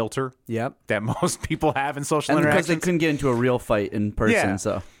that filter Yep. that most people have in social And because interactions. they couldn't get into a real fight in person, Yeah.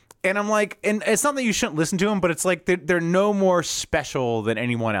 so And I'm like, and it's not that you shouldn't listen to them, but it's like they're no more special than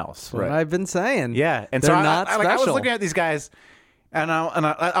anyone else. What I've been saying. Yeah, and they're so not I special. was looking at these guys, and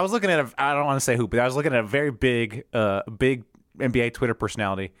I was looking at I don't want to say who, but I was looking at a very big NBA Twitter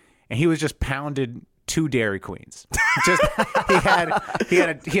personality, and he was just pounded 2 Dairy Queens. Just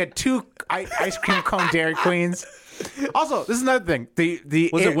he had 2 ice cream cone Dairy Queens. Also, this is another thing.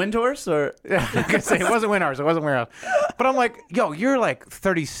 was it Windhorse or? I could say it wasn't Windhorse. It wasn't Warehouse. But I'm like, yo, you're like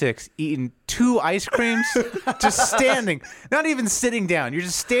 36, eating 2 ice creams, just standing, not even sitting down. You're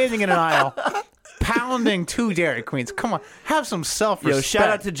just standing in an aisle, pounding 2 Dairy Queens. Come on, have some self-respect. Yo, shout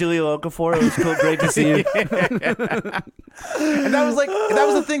out to Julia Okafor. It was cool. Great to see you. And that was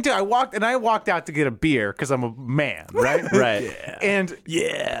the thing too. I walked out to get a beer because I'm a man, right? Right. Yeah. And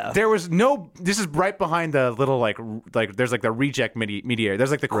there was no. This is right behind the little like there's like the reject media area.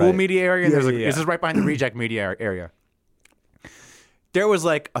 There's like the cool media area. And this is right behind the reject media area. There was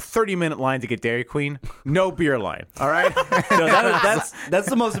like a 30-minute line to get Dairy Queen. No beer line. All right. No, that's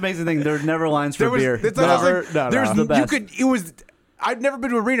the most amazing thing. There are never lines for beer. I'd never been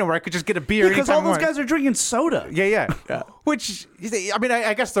to an arena where I could just get a beer because all those guys are drinking soda. Yeah. Which, I mean,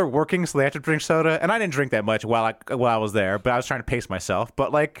 I guess they're working, so they have to drink soda. And I didn't drink that much while I was there, but I was trying to pace myself.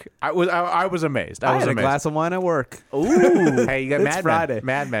 But like, I was amazed. I had a glass of wine at work. Ooh, hey, you got It's Friday.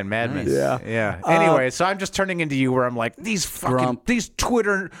 Mad Men. Nice. Yeah. Anyway, so I'm just turning into you, where I'm like, these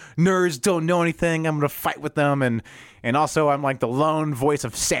Twitter nerds don't know anything. I'm gonna fight with them, and also I'm like the lone voice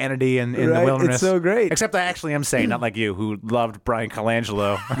of sanity in the wilderness. It's so great. Except I actually am sane, not like you, who loved Brian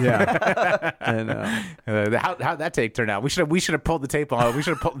Colangelo. Yeah. I know. How'd that take turn out? We should have pulled the tape on. We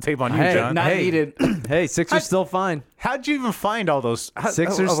should have pulled the tape on you, John. Not needed. Hey, Sixers still fine. How'd you even find all those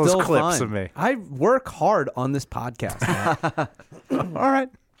Sixers all those still clips fine. of me? I work hard on this podcast. All right.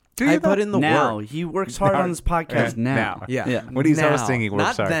 I put in the now work. he works hard on this podcast now. Yeah. When he's now. hosting, he works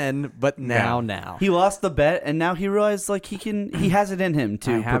Not hard. then, but now. He lost the bet, and now he realized like he has it in him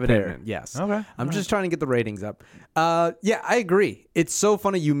to I have prepare. it in him. Yes. Okay. I'm just trying to get the ratings up. Yeah, I agree. It's so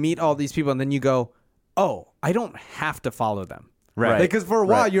funny. You meet all these people, and then you go, "Oh, I don't have to follow them." Right. Because for a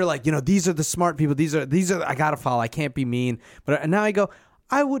while you're like, these are the smart people. These are I gotta follow. I can't be mean. But now I go,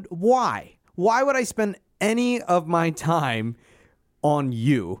 why? Why would I spend any of my time on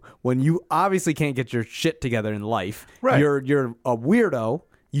you when you obviously can't get your shit together in life? Right. You're a weirdo.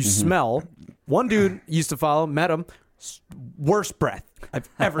 You smell. One dude used to follow, met him. Worst breath I've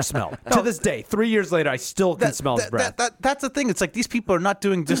ever smelled. To this day, 3 years later, I still can smell his breath. That's the thing. It's like these people are not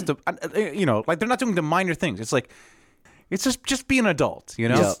doing just like they're not doing the minor things. It's like it's just be an adult,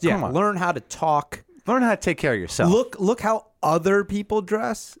 Come on. Learn how to talk. Learn how to take care of yourself. Look how other people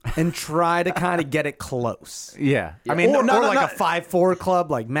dress and try to kind of get it close. Yeah. I mean, or like a 5'4" club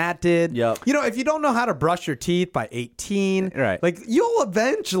like Matt did. Yep. If you don't know how to brush your teeth by 18, right? Like you'll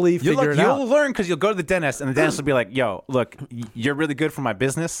eventually figure it out. You'll learn because you'll go to the dentist and the dentist will be like, "Yo, look, you're really good for my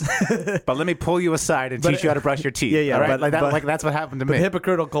business, but let me pull you aside and teach you how to brush your teeth." Yeah. Right? But that's what happened to the me.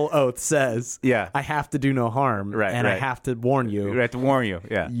 hypocritical oath says, Yeah. I have to do no harm, Right, and I right. have to warn you. I have to warn you.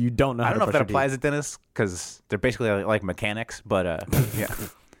 Yeah. You don't know. I How don't know to if that brush your applies teeth. to dentists because they're basically like mechanics, but yeah.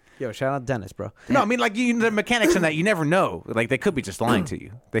 Yo, shout out Dennis, bro. No, I mean like the mechanics in that you never know. Like they could be just lying to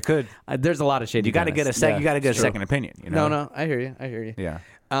you. They could. There's a lot of shady. You got to get a You got to get a second opinion. No, I hear you. Yeah.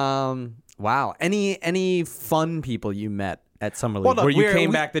 Wow. Any fun people you met at Summer League Well, look, where you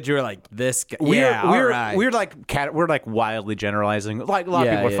came back that you were like this guy? We're like wildly generalizing. Like a lot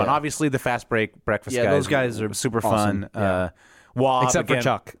of people are fun. yeah. Obviously, the fast breakfast Yeah, guys. those guys are super awesome. fun. Wob, Except for again.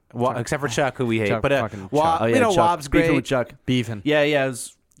 Chuck. Except for Chuck, who we hate. Chuck, But fucking Wob, Chuck. Oh, yeah, Chuck. Wob's great. Beefing with Chuck. Beefing. Yeah, it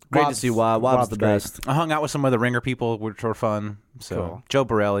was great to Wob's- see Wob. Wob's the great. best. I hung out with some of the Ringer people, which were fun. So Cool. Joe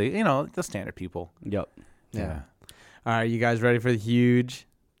Borelli, the standard people. Yep. Yeah. All right, you guys ready for the huge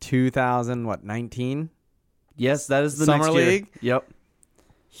 2019 Yes, that is the Summer next year. League? Yep.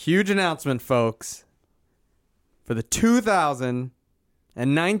 Huge announcement, folks. For the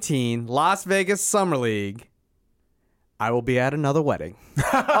 2019 Las Vegas Summer League, I will be at another wedding.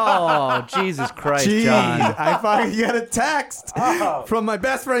 Oh, Jesus Christ, Jeez, John. I finally get a text from my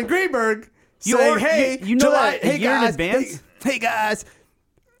best friend Greenberg You saying, already- "Hey, you know July, that a hey year in guys, advance? hey guys,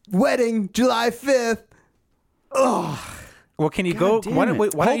 wedding July 5th." Well, can you go? damn Why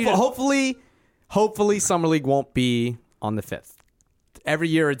it. don't you? Hopefully, Summer League won't be on the 5th. Every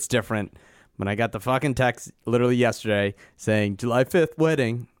year it's different. When I got the fucking text literally yesterday saying July 5th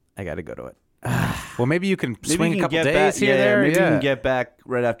wedding, I got to go to it. Well, maybe you can Maybe swing you a can couple get days back, here, there. Maybe yeah. you can get back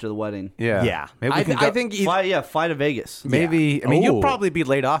right after the wedding. Yeah. Yeah. Maybe we can I go- think Fly to Vegas. Maybe. I mean, you'll Ooh. probably be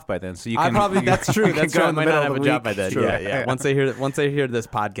laid off by then, so you can. that's true. you can That's go true. I in the might middle not of have the a job week. by then. Sure. Yeah. Once they hear this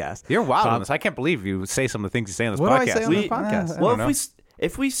podcast, You're wild Bob- on this. I can't believe you say some of the things you say on this What do I podcast. say on this podcast? I Well, don't know.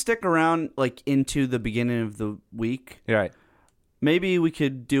 if we stick around like into the beginning of the week, You're right. maybe we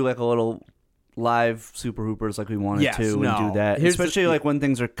could do like a little live Super Hoopers like we wanted Yes, to no. and do that. Here's the- Especially like when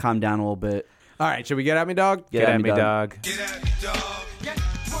things are calmed down a little bit. All right, should we get at me, dog? Get at me, dog.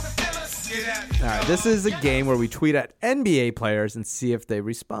 All right, this is a game where we tweet at NBA players and see if they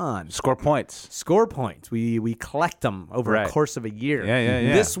respond. Score points. Score points. We collect them over Right. a course of a year.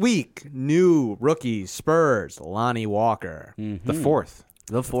 Yeah. This week, new rookie Spurs, Lonnie Walker. The fourth.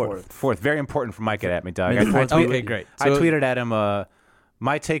 The fourth. Fourth. Very important for Mike. Get at me, dog. Maybe the fourth Okay, great. I So- tweeted at him.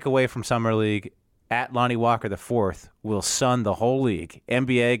 My takeaway from Summer League: at Lonnie Walker the Fourth will sun the whole league.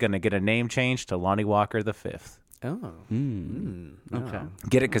 NBA going to get a name change to Lonnie Walker the Fifth. Oh. Okay.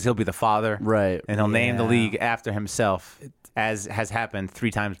 Get it? Because he'll be the father. Right. And he'll name the Yeah. league after himself, as has happened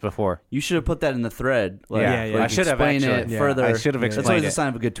 3 times before. You should have put that in the thread. I should have explain actually. it further. I should have That's explained always a it. sign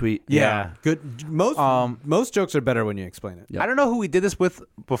of a good tweet. Yeah. Good. Most jokes are better when you explain it. Yep. I don't know who we did this with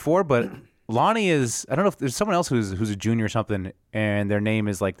before, but Lonnie is. I don't know if there's someone else who's a junior or something, and their name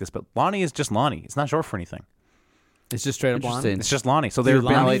is like this. But Lonnie is just Lonnie. It's not short for anything. It's just straight up Lonnie. Interesting. It's just Lonnie. So there have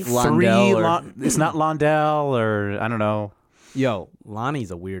been Lonnie, like like 3. Londell or- It's not Londell or I don't know. Yo,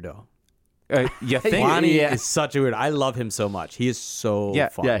 Lonnie's a weirdo. You think? Lonnie Yeah. is such a weirdo. I love him so much. He is so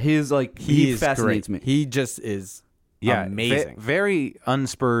fun. Yeah, he's like he he is fascinates great. me. He just is Yeah, amazing. very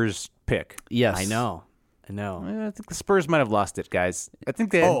unspurs pick. Yes, I know. I think the Spurs might have lost it, guys. I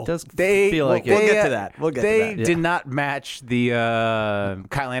think they does they feel like they, it. We'll get to that. We'll get to they that. did not match the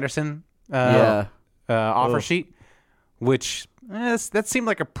Kyle Anderson Yeah. offer sheet, which that seemed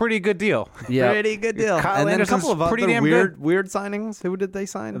like a pretty good deal. Yeah. Pretty good deal. Kyle and then a Anderson's couple of pretty other damn weird signings. Who did they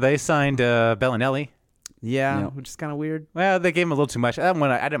sign? They signed Bellinelli. Yeah, Yeah. which is kind of weird. Well, they gave him a little too much. That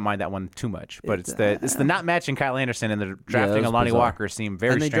one I didn't mind that one too much, but it's the not matching Kyle Anderson and the drafting that of was Lonnie bizarre. Walker seemed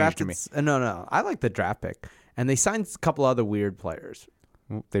very and they strange to drafted me. No. I like the draft pick, and they signed a couple other weird players.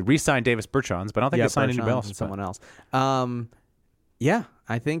 They re-signed Davis Bertans, but I don't think they signed anybody else. Someone else. Yeah,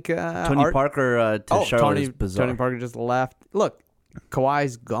 I think Tony Parker to Charlotte is bizarre. Tony Parker just left. Look,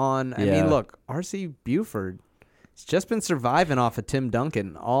 Kawhi's gone. I Yeah. mean, look, R.C. Buford. He's just been surviving off of Tim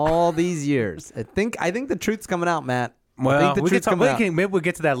Duncan all these years. I think the truth's coming out, Matt. I Well, think the we truth's can, coming out. maybe we'll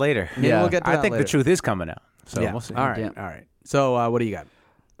get to that later. Maybe Yeah. we'll get to I that think later. the truth is coming out. So yeah. we'll see. All right. Damn. All right. So what do you got?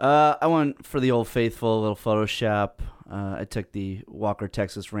 I went for the old faithful, little Photoshop. I took the Walker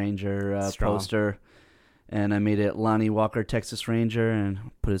Texas Ranger Strong. poster, and I made it Lonnie Walker Texas Ranger, and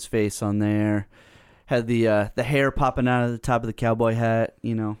put his face on there. Had the hair popping out of the top of the cowboy hat,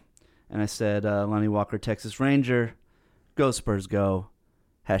 and I said Lonnie Walker Texas Ranger, go Spurs go,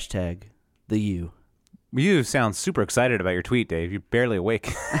 hashtag the U. You sound super excited about your tweet, Dave. You're barely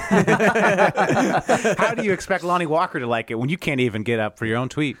awake. How do you expect Lonnie Walker to like it when you can't even get up for your own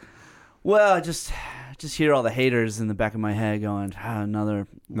tweet? Well, I just hear all the haters in the back of my head going, another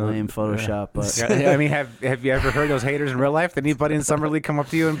lame Photoshop. But I mean, have you ever heard those haters in real life? Did anybody in Summer League come up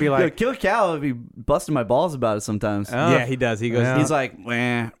to you and be Yo, like, Kill Cal would be busting my balls about it sometimes. Oh. Yeah, he does. He goes. He's like,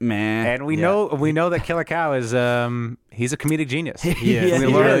 man. and we know that Killer Cow is he's a comedic genius. He is. We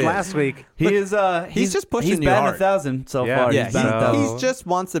He learned really last week. He is. He's just pushing He's you batting hard. 1,000 so Yeah. far. Yeah, He's batting so- 1,000. he just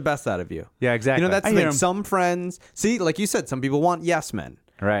wants the best out of you. Yeah, exactly. That's I the hear thing. him. Some friends see, like you said, some people want yes men.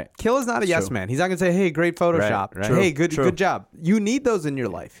 Right. Kill is not a yes true. man. He's not gonna say, "Hey, great Photoshop." Right. Hey, True. good job. You need those in your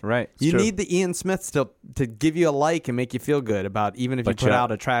life. Right. You true. need the Ian Smiths to give you a like and make you feel good about even if you But put you-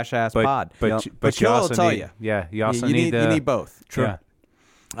 out a trash ass pod. But But you Kill will also tell need, you. Yeah, you also you need you need both. True.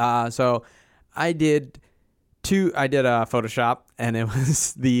 Yeah. So I did I did a Photoshop, and it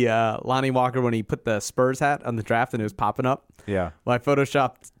was the Lonnie Walker when he put the Spurs hat on the draft and it was popping up. Yeah. Well, I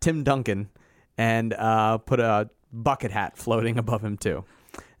photoshopped Tim Duncan and put a bucket hat floating above him too.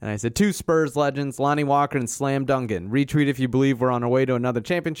 And I said, 2 Spurs legends, Lonnie Walker and Slam Duncan. Retweet if you believe we're on our way to another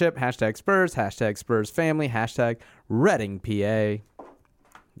championship. Hashtag Spurs. Hashtag Spurs family. Hashtag Reading, PA.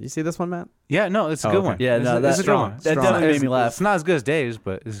 You see this one, Matt? Yeah, no, it's a good okay. one. Yeah, It's no, a that's good one. that definitely made me laugh. It's not as good as Dave's,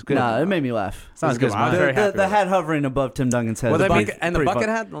 but it's good. Nah, it made me laugh. It's not as good as I'm mine. very happy The with hat hovering above Tim Duncan's head. Well, is that pretty- makes- and the pretty bucket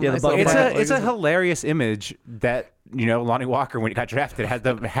fun. hat? Yeah, the Nice bucket little hat. It's a hilarious image that Lonnie Walker when he got drafted had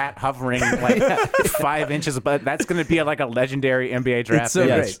the hat hovering like 5 inches, but that's going to be like a legendary NBA draft. It's so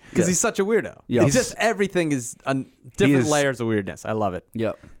image. great because he's such a weirdo. Yeah. He's just everything is different is- layers of weirdness. I love it.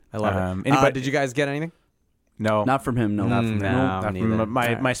 Yep. I love it. anybody- Did you guys get anything? No, Not from him. No. Not from him. No. not from neither. my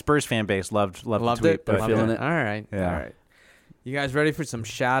All right. my Spurs fan base loved Loved the tweet, it. but Loved feeling it. All right. Yeah. All right. You guys ready for some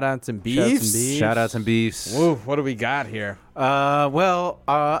shout outs and beefs? Shout-outs and beefs. shout outs and beefs. Woo, what do we got here? I'll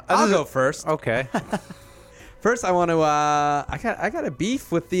I'll go first. Okay. First, I want to. I got a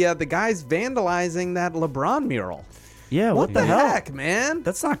beef with the guys vandalizing that LeBron mural. Yeah. What, What, the hell? heck, man?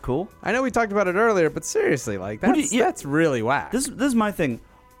 That's not cool. I know we talked about it earlier, but seriously, like What do that's you- yeah. that's really whack. This is my thing.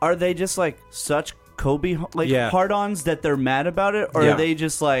 Are they just like such Kobe Yeah. hard-ons that they're mad about it, or Yeah. are they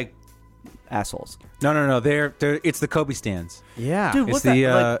just like assholes? No. They're it's the Kobe stands. yeah, Dude, It's what the,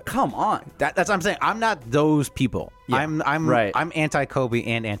 like, come on. That's what I'm saying. I'm not those people. Yeah. I'm Right. I'm anti Kobe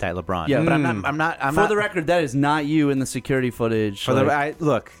and anti LeBron. Yeah. but I'm not. For the record, that is not you in the security footage. For like,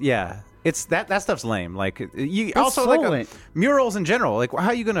 look, yeah. It's that stuff's lame. Like you That's also so like lame. murals in general. Like how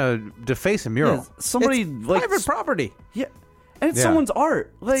are you gonna deface a mural? yeah, somebody it's like private property. yeah, and it's Yeah. someone's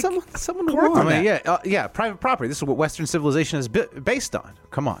art. Like Someone come worked on. on I mean, that. yeah, private property. This is what Western civilization is based on.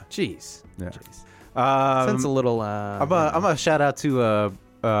 Come on. Jeez. Yeah. Jeez. Sense a little. I'm gonna shout out to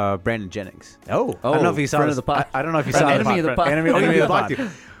Brandon Jennings. Oh, I don't know if you saw friend this. of the pod. I don't know if you saw Enemy of the pod. Enemy of the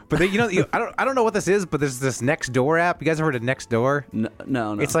pod. But I don't know what this is, but there's this Nextdoor app. You guys ever heard of Nextdoor?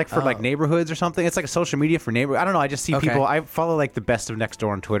 No. It's like for like neighborhoods or something. It's like a social media for neighbor. I don't know. I just see people. I follow like the best of Nextdoor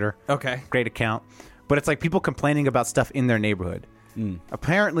on Twitter. Okay. Great account. But it's like people complaining about stuff in their neighborhood.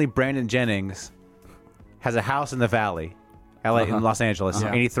 Apparently, Brandon Jennings has a house in the Valley, LA, in Los Angeles,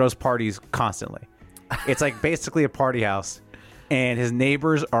 and he throws parties constantly. It's like basically a party house. And his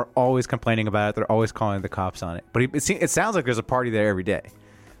neighbors are always complaining about it. They're always calling the cops on it. But it sounds like there's a party there every day.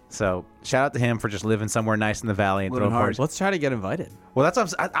 So shout out to him for just living somewhere nice in the Valley and throwing parties. Let's try to get invited. Well, that's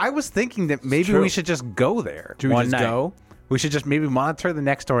what I was thinking that maybe we should just go there. Should we one just night. go? We should just maybe monitor the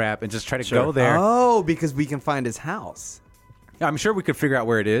Nextdoor app and just try to go there. Oh, because we can find his house. I'm sure we could figure out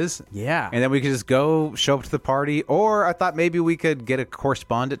where it is. Yeah. And then we could just go show up to the party. Or I thought maybe we could get a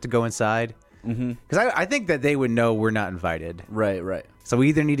correspondent to go inside. Because I think that they would know we're not invited. Right. So we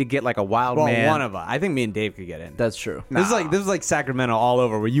either need to get like a wild man. One of us. I think me and Dave could get in. That's true. This is like Sacramento all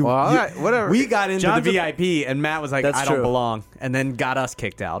over. Where you, all right, whatever. We got into John's the VIP, and Matt was like, That's "I don't true. belong," and then got us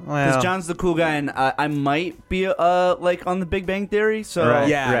kicked out. Because John's the cool guy, and I might be like on The Big Bang Theory. So Right.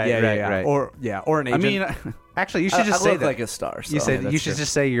 Yeah. Or an agent. I mean, actually, you should just I say look that. like a star. So. You said Yeah, you should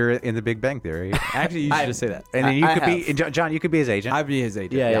just say you're in the Big Bang Theory, actually, you should just say that. and then you I could be John. You could be his agent. I'd be his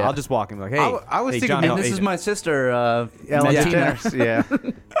agent. Yeah. I'll just walk in like, "Hey, I was hey, thinking- John, and no, this is agent." my sister, Ellen Martina. DeGeneres, yeah.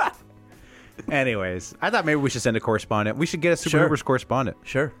 Anyways, I thought maybe we should send a correspondent. We should get a Super Sure. Hoopers correspondent.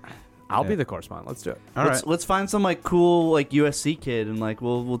 Sure. I'll be the correspondent. Let's do it. All right. Let's find some like cool like USC kid, and like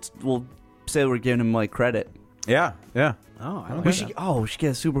we'll say we're giving him like credit. Yeah. Oh, I We should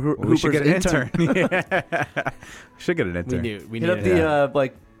get a Super Hoopers We should get an intern. intern. Yeah. Should get an intern. We Hit up need the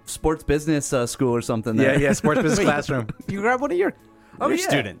like sports business school or something. There. Yeah, sports business classroom. You grab one of your yeah.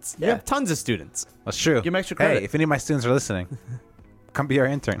 students. You Yeah. have tons of students. That's true. Give him extra credit. Hey, if any of my students are listening, come be our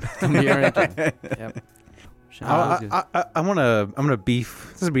intern. Come be our intern. Yep. I'm gonna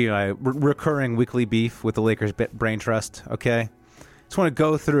beef. This will be my recurring weekly beef with the Lakers Brain Trust. Okay, just want to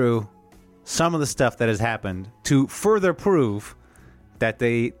go through some of the stuff that has happened to further prove that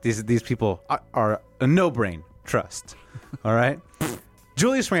these people are a no brain trust. All right,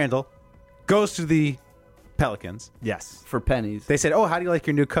 Julius Randle goes to the Pelicans. Yes. For pennies. They said, "Oh, how do you like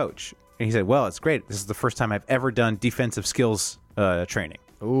your new coach?" And he said, "Well, it's great. This is the first time I've ever done defensive skills training."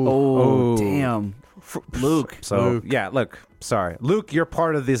 Oh, damn. Luke. So yeah, look, sorry, Luke, you're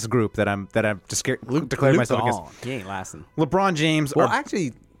part of this group that I'm declaring myself against. He ain't lasting. LeBron James. Well,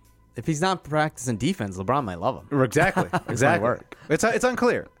 actually, if he's not practicing defense, LeBron might love him. Exactly. work. It's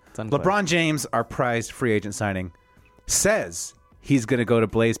unclear. unclear. LeBron James, our prized free agent signing, says he's going to go to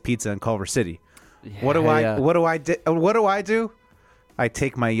Blaze Pizza in Culver City. What do I do? I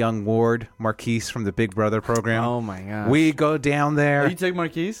take my young ward, Marquise, from the Big Brother program. Oh my gosh. We go down there. Oh, you take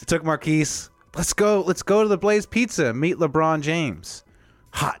Marquise? Took Marquise. Let's go to the Blaze Pizza. Meet LeBron James.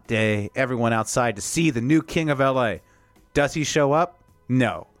 Hot day. Everyone outside to see the new king of LA. Does he show up?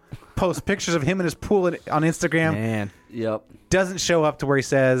 No. Post pictures of him in his pool on Instagram. Man. Yep. Doesn't show up to where he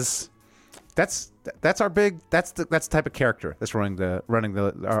says, "That's the type of character that's running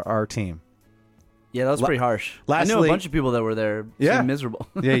our team." Yeah, that was pretty harsh. I Lastly, knew a bunch of people that were there. Yeah. Seemed miserable.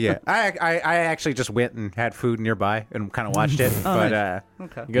 Yeah. I actually just went and had food nearby and kind of watched it. But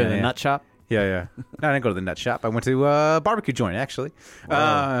Okay. You go to the nut shop? Yeah. No, I didn't go to the nut shop. I went to a barbecue joint, actually.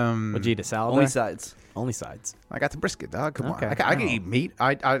 What'd you eat, a salad? Only there? sides. Only sides. I got the brisket, dog. Come Okay. on. I can eat meat.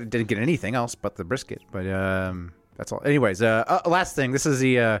 I didn't get anything else but the brisket. But that's all. Anyways, last thing. This is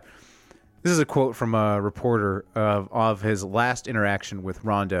a quote from a reporter of his last interaction with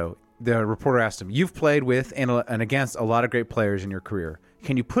Rondo. The reporter asked him, "You've played with and against a lot of great players in your career.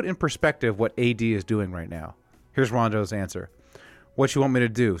 Can you put in perspective what AD is doing right now?" Here's Rondo's answer. "What you want me to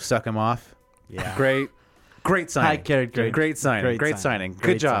do? Suck him off?" Yeah. Great signing. High character. Great signing. Great signing.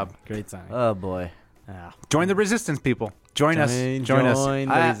 Good job. Great signing. Oh, boy. Yeah. Join the resistance, people. Join us. Join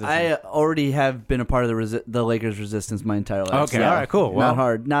us. I already have been a part of the Lakers resistance my entire life. Okay, all right, cool. Well,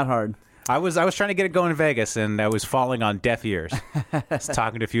 not hard. I was trying to get it going in Vegas, and I was falling on deaf ears. I was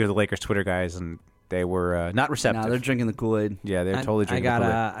talking to a few of the Lakers Twitter guys, and they were not receptive. No, they're drinking the Kool-Aid. Yeah, they're totally drinking the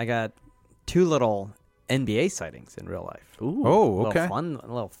Kool-Aid. I got two little NBA sightings in real life. Ooh. Oh, okay.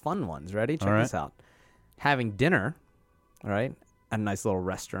 Little fun ones. Ready? Check All right. this out. Having dinner, all right, at a nice little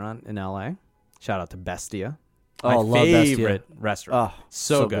restaurant in LA. Shout out to Bestia. My Oh, love Bestia. favorite restaurant. Oh,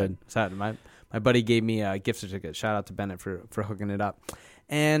 so so good. My buddy gave me a gift certificate. Shout out to Bennett for hooking it up.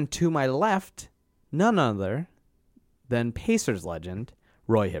 And to my left, none other than Pacers legend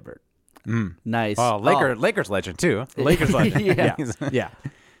Roy Hibbert. Nice. Oh, Lakers legend too. Lakers legend. Yeah. Yeah.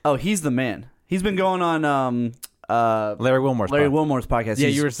 Oh, he's the man. He's been going on Larry Wilmore's podcast. Yeah,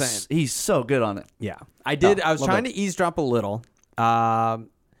 He's you were saying. he's so good on it. Yeah, I did. Oh, I was love trying it. to eavesdrop a little.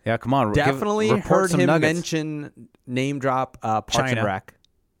 Yeah, come on. Definitely report heard some him nuggets. mention name drop Parks and China. Rec.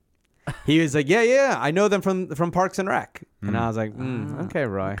 He was like, yeah, I know them from Parks and Rec, and I was like, okay,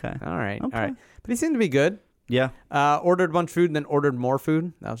 Roy, Okay. all right. Okay. But he seemed to be good. Yeah. Ordered a bunch of food and then ordered more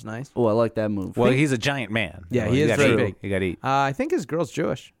food. That was nice. Oh, I like that move. Well, he's a giant man. Yeah, Well, he you is gotta very eat. big. You got to eat. I think his girl's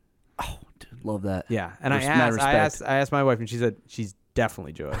Jewish. Oh, dude, love that. Yeah, and Mad respect. I asked my wife, and she said she's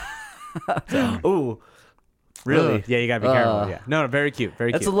definitely Jewish. Ooh, really? Yeah, you gotta be careful. Yeah, no, very cute,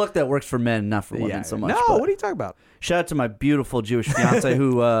 very That's cute. a look that works for men, not for women so much. No, but what are you talking about? shout out to my beautiful Jewish fiance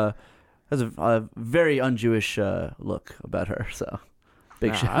who has a very un-Jewish look about her. So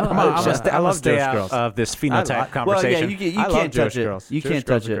big shout out. Come on, I'm I gonna love stay Jewish out girls. of this I phenotype love- conversation. Well, yeah, you I love can't touch Jewish it. girls. You Jewish can't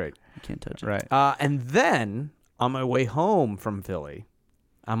girls touch are it. great. You can't touch it. Right. And then on my way home from Philly,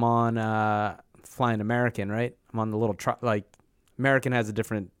 I'm on flying American, right? I'm on the little like American has a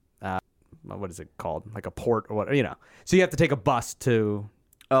different what is it called? Like a port or what, you know. So you have to take a bus to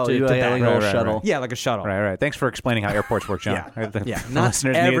Oh, to you like back. a little shuttle. Yeah, like a shuttle. Right. Thanks for explaining how airports work, John. The Yeah, listeners not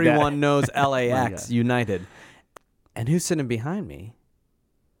needed that. everyone knows LAX United. And who's sitting behind me?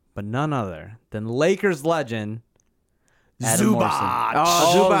 But none other than Lakers legend Adam Morrison. Zubac.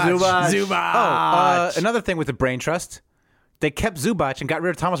 Oh, Zubac. Another thing with the brain trust, they kept Zubac and got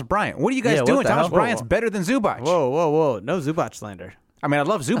rid of Thomas Bryant. What are you guys Yeah, what doing? the Thomas hell? Bryant's better than Zubac. Whoa. No Zubac slander. I mean, I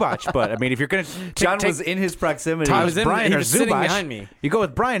love Zubac, but I mean, if you're going to John was in his proximity. Thomas he Bryant or was sitting Zubac, behind me. you go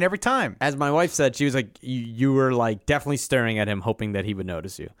with Bryant every time. As my wife said, she was like, you were like definitely staring at him, hoping that he would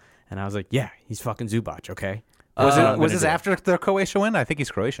notice you. And I was like, yeah, he's fucking Zubac, okay? Was this after the Croatia win? I think he's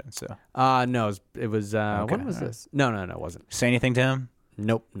Croatian. So No, it was when was this? No, it wasn't. say anything to him?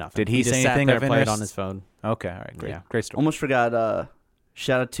 Nope, nothing. Did he just say sat anything there, of played interest? on his phone? Okay, all right, great, Yeah. great story. Almost forgot.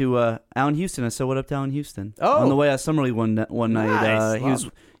 Shout out to Allen Houston. I said what up to Allen Houston. Oh. On the way out of Summer League one night. Nice.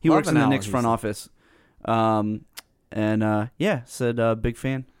 He works in Loving the Allen Knicks front Houston. office. And said big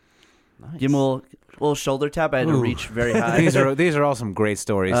fan. Nice. Give him a little shoulder tap. I had to reach very high. These are all some great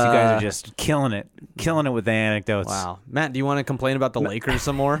stories. You guys are just killing it with the anecdotes. Wow, Matt, do you want to complain about the Lakers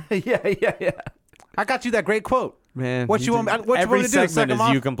some more? yeah. I got you that great quote. Man, What you want me to every do? Suck segment him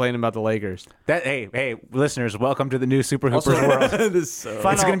is you off? complaining about the Lakers. That hey, listeners, welcome to the new Super Hoopers world. This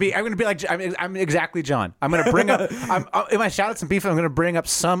I'm gonna be like I'm exactly John. I'm gonna bring up. In my shout outs and beef, I'm gonna bring up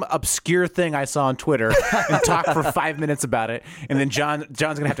some obscure thing I saw on Twitter and talk for 5 minutes about it, and then John's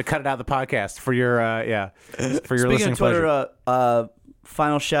gonna have to cut it out of the podcast for your for your Speaking listening of Twitter, pleasure.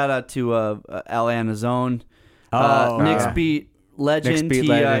 final shout out to Atlanta Zone. Knicks beat legend. Knicks beat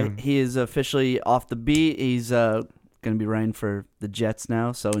legend. He is officially off the beat. He's going to be writing for the Jets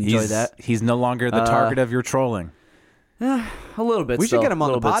now, so enjoy that. He's no longer the target of your trolling. A little bit. We still, should get him on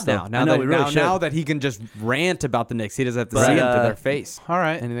the a little bit pod still. now. I know we really should. Now that he can just rant about the Knicks, he doesn't have to But, see them to their face. All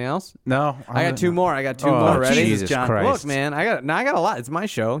right. Anything else? No, I got two more. I got two Oh, more. Ready? Jesus John. Christ. Look, man, I got a lot. It's my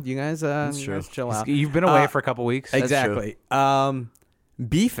show. You guys, chill out. You've been away for a couple weeks. Exactly.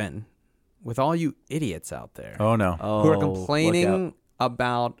 Beefing with all you idiots out there Oh no. who are look complaining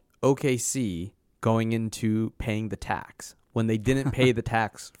about OKC going into paying the tax when they didn't pay the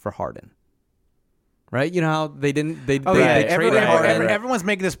tax for Harden. Right? You know how they didn't. They traded Harden. Everyone's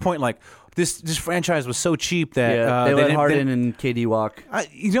making this point like this franchise was so cheap that they let didn't- Harden and KD walk. I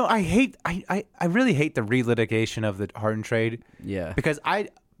really hate the relitigation of the Harden trade. Yeah. Because I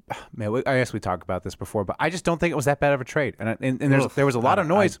guess we talked about this before, but I just don't think it was that bad of a trade. And there was a lot of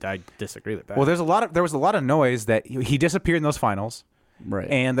noise. I disagree with that. Well, there was a lot of noise that he disappeared in those finals. Right.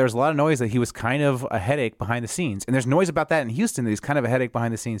 And there's a lot of noise that he was kind of a headache behind the scenes. And there's noise about that in Houston that he's kind of a headache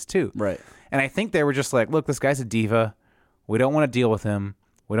behind the scenes too. Right. And I think they were just like, look, this guy's a diva. We don't want to deal with him.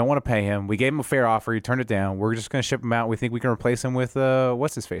 We don't want to pay him. We gave him a fair offer. He turned it down. We're just going to ship him out. We think we can replace him with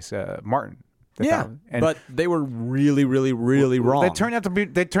what's his face, Martin. Yeah, but they were really, really, really wrong. He took his game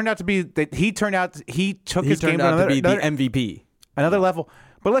He to turned out to be another the MVP. another level.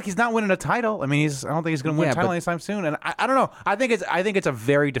 But look, he's not winning a title. I mean, I don't think he's going to win a title but- anytime soon. And I don't know. I think it's a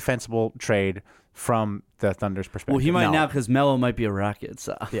very defensible trade from the Thunder's perspective. Well, he might No. now because Melo might be a Rocket.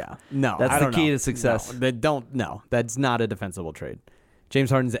 So Yeah, no, That's I the don't key know. to success. No, they don't. No, that's not a defensible trade. James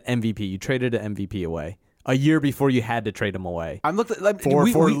Harden's an MVP. You traded an MVP away a year before you had to trade him away. I'm looking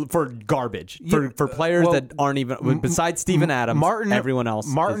for garbage for players well, that aren't even besides Steven Adams. everyone else.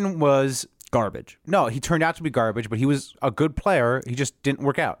 Martin was garbage. No, he turned out to be garbage, but he was a good player. He just didn't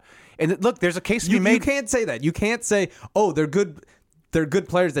work out. And look, there's a case to be made. You can't say that. You can't say, "Oh, they're good. They're good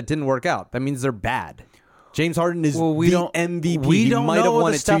players that didn't work out." That means they're bad. James Harden is the MVP. We he don't might have know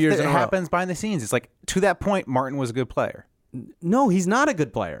won the it 2 stuff years that in a row. happens behind the scenes. It's like to that point, Martin was a good player. No, he's not a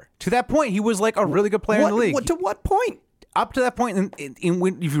good player. To that point, he was like a really good player in the league. To what point? Up to that point,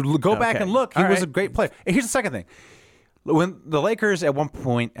 if you go back Okay. and look, he All was right. a great player. And here's the second thing. When the Lakers at one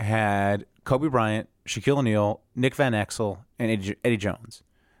point had Kobe Bryant, Shaquille O'Neal, Nick Van Exel, and Eddie Jones.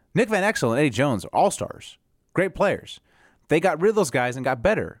 Nick Van Exel and Eddie Jones are all-stars, great players. They got rid of those guys and got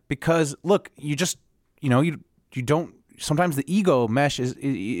better because, look, you just, you don't, sometimes the ego mesh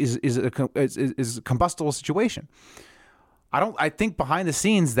is a combustible situation. I think behind the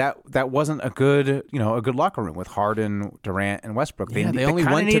scenes that wasn't a good locker room with Harden, Durant, and Westbrook. They only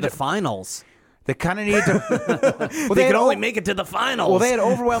went to the finals. They kind of needed to. Well, they could only make it to the finals. Well, they had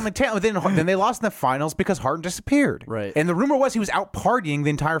overwhelming talent. Then they lost in the finals because Harden disappeared. Right. And the rumor was he was out partying the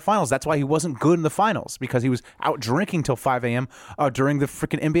entire finals. That's why he wasn't good in the finals, because he was out drinking till 5 a.m. During the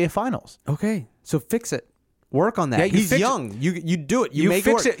freaking NBA finals. Okay, so fix it. Work on that. Yeah, you He's fix young. You do it. You make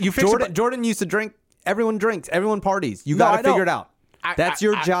fix it. it. You fix it. Jordan used to drink. Everyone drinks. Everyone parties. You No, got I to know. figure it out. That's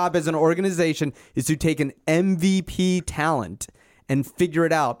your job as an organization, is to take an MVP talent and figure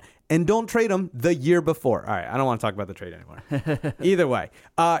it out. And don't trade them the year before. All right, I don't want to talk about the trade anymore. Either way,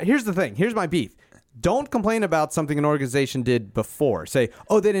 here's the thing. Here's my beef. Don't complain about something an organization did before. Say,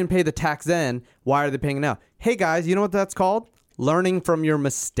 oh, they didn't pay the tax then. Why are they paying it now? Hey, guys, you know what that's called? Learning from your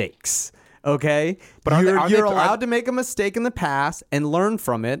mistakes. Okay? But you're allowed to make a mistake in the past and learn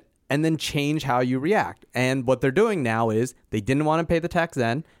from it and then change how you react. And what they're doing now is they didn't want to pay the tax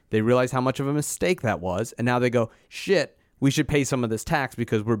then. They realized how much of a mistake that was. And now they go, shit, we should pay some of this tax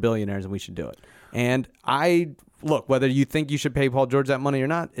because we're billionaires and we should do it. And look, whether you think you should pay Paul George that money or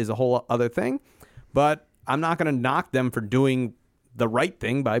not is a whole other thing. But I'm not going to knock them for doing the right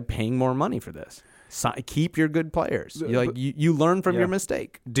thing by paying more money for this. So, keep your good players. You learn from your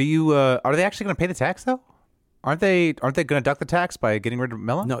mistake. Do you? Are they actually going to pay the tax though? Aren't they going to duck the tax by getting rid of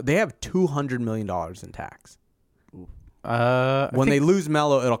Melo? No, they have $200 million in tax. When they lose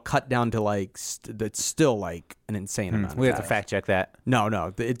Melo, it'll cut down to it's still like an insane amount. We of have to tax. fact check that.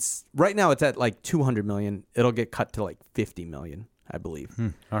 No, it's right now it's at like 200 million. It'll get cut to like 50 million, I believe.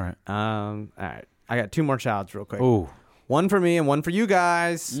 All right. All right. I got two more shout-outs real quick. Ooh. One for me and one for you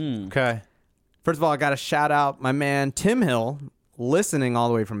guys. Okay. First of all, I got to shout out my man Tim Hill, listening all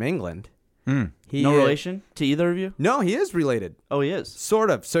the way from England. He No relation to either of you? No, he is related. Oh, he is. Sort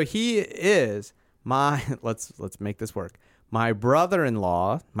of. So he is my let's make this work. My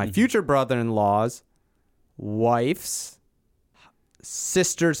brother-in-law, my future brother-in-law's wife's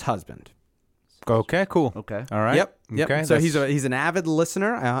sister's husband. Okay, cool. Okay. All right. Yep. Okay. So he's an avid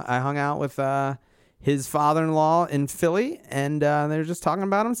listener. I hung out with his father-in-law in Philly, and they were just talking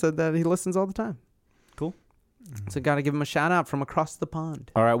about him. Said that he listens all the time. Cool. So got to give him a shout out from across the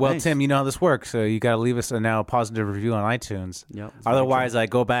pond. All right. Well, Nice. Tim, you know how this works. So you got to leave us a positive review on iTunes. Yep. Otherwise, I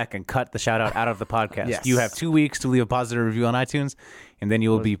go back and cut the shout out of the podcast. Yes. You have 2 weeks to leave a positive review on iTunes, and then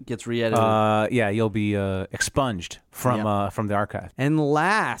you'll be Gets re-edited. you'll be expunged from the archive. And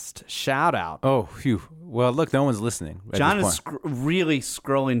last shout out. Oh, phew. Well, look, no one's listening. at John this is point. really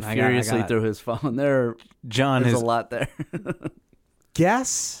scrolling I furiously got it. through his phone. John There's is a lot there.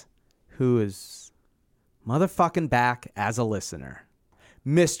 Guess who is motherfucking back as a listener?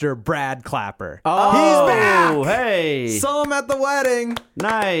 Mr. Brad Clapper. Oh, he's back. Hey. Saw him at the wedding.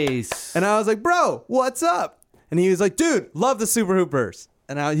 Nice. And I was like, bro, what's up? And he was like, dude, love the Super Hoopers.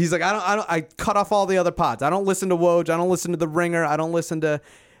 And he's like, I cut off all the other pods. I don't listen to Woj. I don't listen to The Ringer. I don't listen to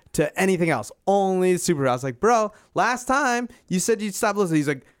anything else. Only Super. I was like, bro, last time you said you'd stop listening. He's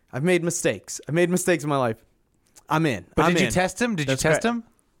like, I've made mistakes. I've made mistakes in my life. I'm in. But I'm did you in. test him? Did That's you test great. him?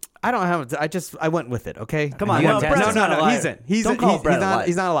 I don't have. I went with it. Okay. Come on, You no, gotta test Brad's him. not a liar. He's in. He's Don't call he's Brad a not. liar.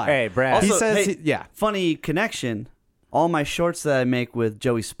 He's not a liar. Hey, Brad. He Also, says, hey, yeah. Funny connection. All my shorts that I make with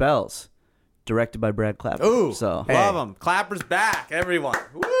Joey Spells, directed by Brad Clapper. Ooh, So love him. Clapper's back, everyone.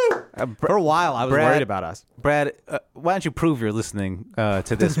 Woo! For a while, I was Brad- worried about us. Brad, why don't you prove you're listening to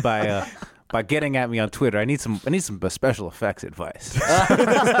this by getting at me on Twitter? I need some special effects advice.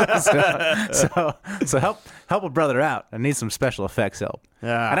 so help a brother out. I need some special effects help.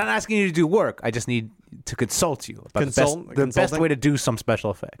 Yeah. I'm not asking you to do work. I just need to consult you about the best Consulting? way to do some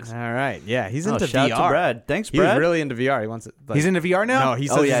special effects. All right. Yeah, he's Oh, into shout VR. out to Brad. Thanks, He's Brad. really into VR. He wants it. He's into VR now. No, he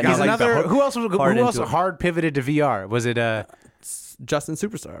says Oh, yeah, he's got He's like another. the Who else into it. hard pivoted to VR? Was it Justin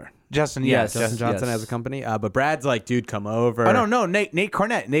Superstar. Justin? Yes. Justin Johnson yes. has a company. But Brad's like, dude, come over. Oh no, Nate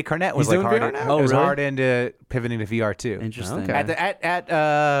Cornett. Nate Cornett was He's like doing hard. VR now? Oh, was really? hard into pivoting to VR too. Interesting. Okay.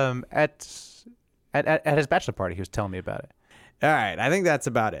 At his bachelor party, he was telling me about it. All right. I think that's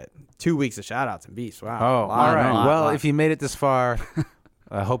about it. 2 weeks of shout outs and beefs. Wow. Oh, Lot, all right. lot, Well, lot. if you made it this far,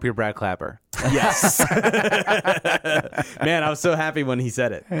 I hope you're Brad Clapper. Yes. Man, I was so happy when he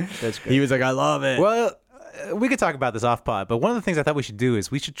said it. That's great. He was like, I love it. Well, we could talk about this off pod, but one of the things I thought we should do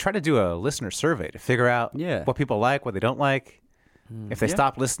is we should try to do a listener survey to figure out what people like, what they don't like. If they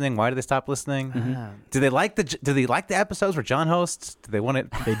stop listening, why do they stop listening? Do they like the episodes where John hosts? Do they want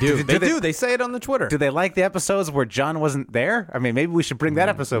it? They do. They say it on the Twitter. Do they like the episodes where John wasn't there? I mean, maybe we should bring that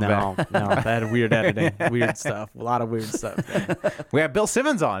episode back. No, that had weird editing, weird stuff, a lot of weird stuff. We have Bill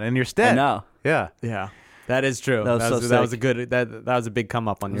Simmons on in your stead. I know. Yeah. That is true. That was a good. That was a big come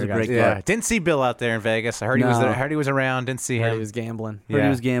up on your guys. Yeah, didn't see Bill out there in Vegas. I heard he was there. I heard he was around. Didn't see him. He was gambling.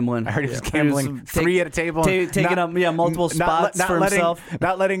 I heard he was gambling. Three at a table, taking up multiple spots for himself.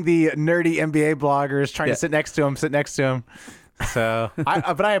 Not letting the nerdy NBA bloggers trying to sit next to him. So,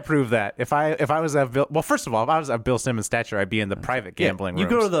 but I approve that. If I was a Bill, well, first of all, if I was a Bill Simmons stature, I'd be in the private gambling room. You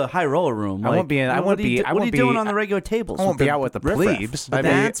go to the high roller room. I won't be in. What are you doing on the regular tables? I won't be out with the plebes. But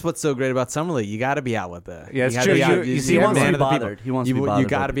that's what's so great about Summer League. You got to be out with the. Yeah, it's true. You see, he wants to be bothered. He wants to be bothered. You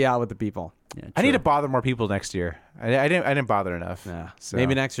got to be out with the people. Yeah, I need to bother more people next year. I didn't bother enough. Yeah. So.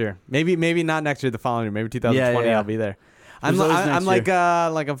 Maybe next year. Maybe not next year. The following year. Maybe 2020. I'll be there. I'm like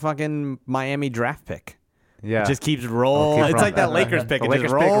a fucking Miami draft pick. Yeah, it just keeps rolling. It's like that Lakers pick. It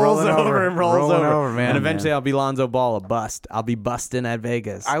just rolls over and rolls over, man. And eventually, I'll be Lonzo Ball, a bust. I'll be busting at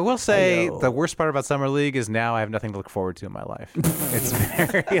Vegas. I will say the worst part about Summer League is now I have nothing to look forward to in my life. It's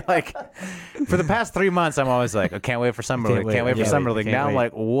very like for the past 3 months, I'm always like, I can't wait for Summer League. Can't wait for Summer League. Now I'm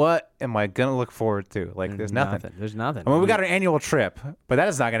like, what am I gonna look forward to? Like, there's nothing. There's nothing. I mean, we got an annual trip, but that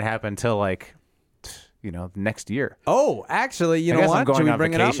is not gonna happen until like. Next year. Oh, actually, you know what? Should we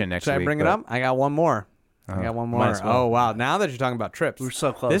bring it up? Should I bring it up? I got one more. Well. Oh, wow. Now that you're talking about trips. We're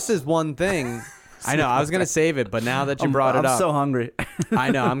so close. This is one thing. I know. I was going to save it, but now that you brought it up. I'm so hungry.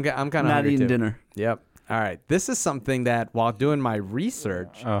 I know. I'm kind of not hungry eating too. dinner. Yep. All right. This is something that while doing my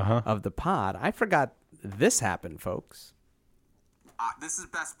research of the pod, I forgot this happened, folks. This is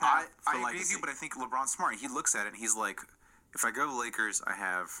best path for I agree legacy. with you, but I think LeBron's smart. He looks at it and he's like, if I go to the Lakers, I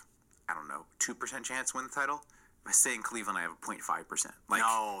have, 2% chance to win the title. If I stay in Cleveland, I have a 0.5%. Like,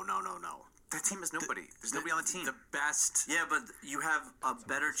 No. that team is nobody. There's nobody on the team. The best. Yeah, but you have a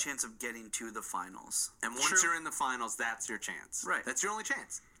better chance of getting to the finals. And once you're in the finals, that's your chance. Right. That's your only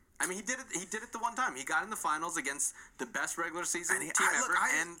chance. I mean, he did it the one time. He got in the finals against the best regular season team ever,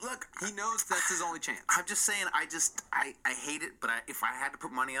 and he knows that's his only chance. I'm just saying, I hate it, but if I had to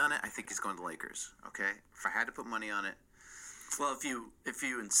put money on it, I think he's going to the Lakers. Okay? If I had to put money on it. Well, if you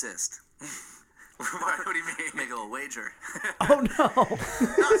insist. What do you mean? Make a little wager. Oh no!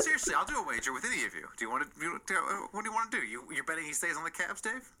 No, seriously, I'll do a wager with any of you. Do you want to? What do you want to do? You're betting he stays on the Cavs,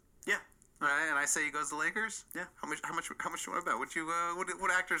 Dave? Yeah. All right, and I say he goes to the Lakers. Yeah. How much do you want to bet?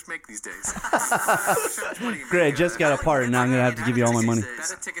 What actors make these days? Great, just got a part, and now I'm gonna have to give you all my money.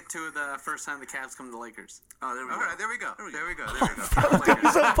 Bet a ticket to the first time the Cavs come to the Lakers. Oh, there we go. All right, there we go.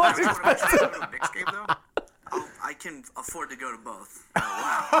 Knicks game though. I can afford to go to both.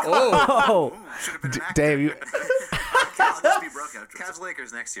 Oh, should have been an actor. Dave, I'll just be broke after. Cavs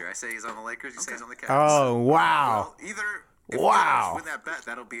Lakers next year. I say he's on the Lakers. He stays on the Cavs. Oh wow! Well, either. If Wow. we win that bet,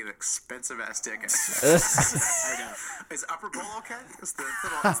 that'll be an expensive ass ticket. Is Upper Bowl okay? Is the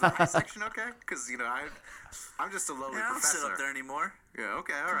high section okay? Because I'm just a lowly I don't professor. sit up there anymore. Yeah,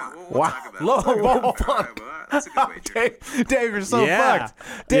 okay, all right. We'll talk about it. Whoa, All right, that's a good wager. Dave, you're so Yeah.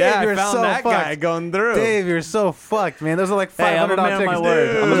 fucked. Dave, Yeah, I you're found so that fucked. guy going through. Dave, you're so fucked, man. Those are like $500 Hey, I'm a man of tickets. my word.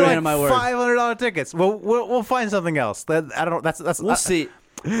 I'm a Those are man like of my word. $500 tickets. Well, we'll find something else. I don't know. That's we'll see.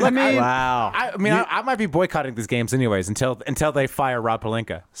 Wow. I might be boycotting these games anyways until they fire Rob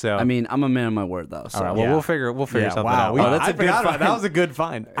Pelinka. So I mean, I'm a man of my word, though. So. all right, well, we'll figure something out. Wow, that's a good find. That was a good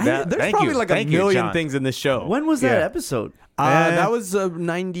find. There's thank probably you. like a Thank you, million John. things in this show. When was that episode? That was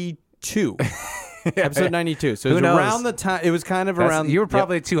 92. Episode 92. So it was Who knows? around the time. It was kind of around. You were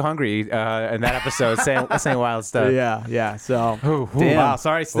probably too hungry in that episode saying wild stuff. Yeah. So, Damn. wow.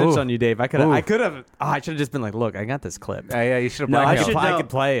 Sorry, I snitched Ooh. on you, Dave. I could have. I should have just been like, look, I got this clip. Yeah, you should have. No, I blackmailed. should I know. could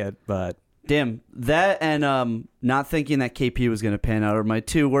play it, but Damn, that and not thinking that KP was going to pan out are my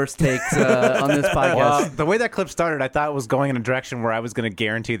two worst takes on this podcast. Well, the way that clip started, I thought it was going in a direction where I was going to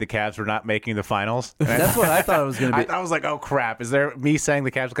guarantee the Cavs were not making the finals. That's what I thought it was going to be. I was like, oh crap! Is there me saying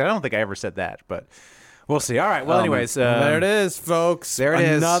the Cavs? I don't think I ever said that, but we'll see. All right. Well, anyways, there it is, folks. There it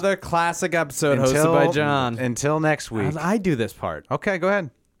is. Another classic episode hosted by John. Until next week. I do this part. Okay, go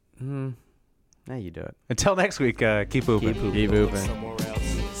ahead. Now you do it. Until next week, keep hooping. Keep hooping.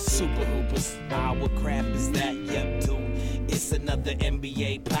 Super Hoopers. What crap is that? Yep, dude. It's another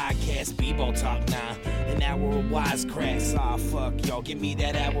NBA podcast. Bebo talk now. An hour of wisecracks. Ah, fuck, y'all. Give me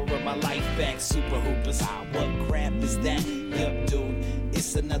that hour of my life back. Super Hoopers. What crap is that? Yep, dude.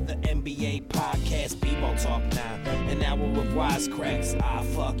 It's another NBA podcast, B-Ball Talk now. An hour of wisecracks. Ah,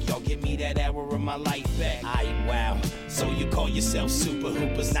 fuck, y'all give me that hour of my life back. Aight, wow. So you call yourself Super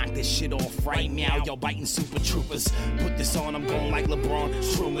Hoopers? Knock this shit off right now. Y'all biting Super Troopers. Put this on, I'm going like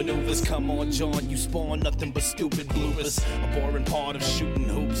LeBron. True maneuvers. Come on, John, you spawn nothing but stupid bloopers. A boring part of shooting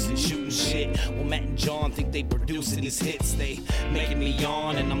hoops and shooting shit. Well, Matt and John think they producing these hits. They making me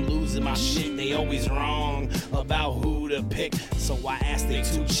yawn and I'm losing my shit. They always wrong about who to pick. So I asked they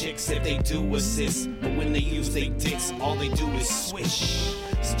two chicks if they do assist. But when they use they dicks, all they do is swish.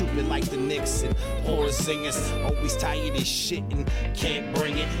 Stupid like the Knicks and horror singers. Always tired as shit and can't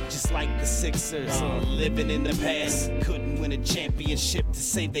bring it. Just like the Sixers, living in the past. Couldn't win a championship to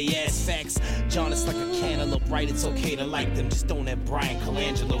save they ass facts. John, it's like a cantaloupe, right? It's okay to like them. Just don't have Brian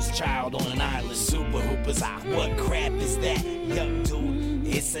Colangelo's child on an island. Super Hoopers, what crap is that? Yup, dude,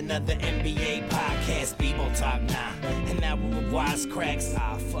 it's another NBA podcast. B-Ball Talk now. An hour of wisecracks.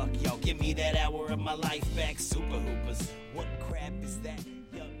 Ah, fuck, y'all, give me that hour of my life back. Super Hoopers, what crap is that?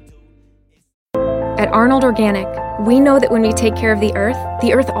 At Arnold Organic, we know that when we take care of the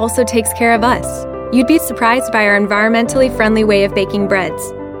earth also takes care of us. You'd be surprised by our environmentally friendly way of baking breads.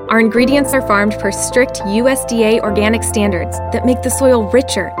 Our ingredients are farmed per strict USDA organic standards that make the soil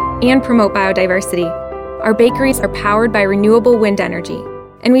richer and promote biodiversity. Our bakeries are powered by renewable wind energy,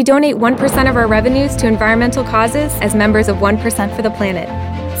 and we donate 1% of our revenues to environmental causes as members of 1% for the Planet,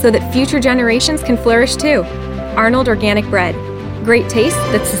 so that future generations can flourish too. Arnold Organic Bread. Great taste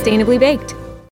that's sustainably baked.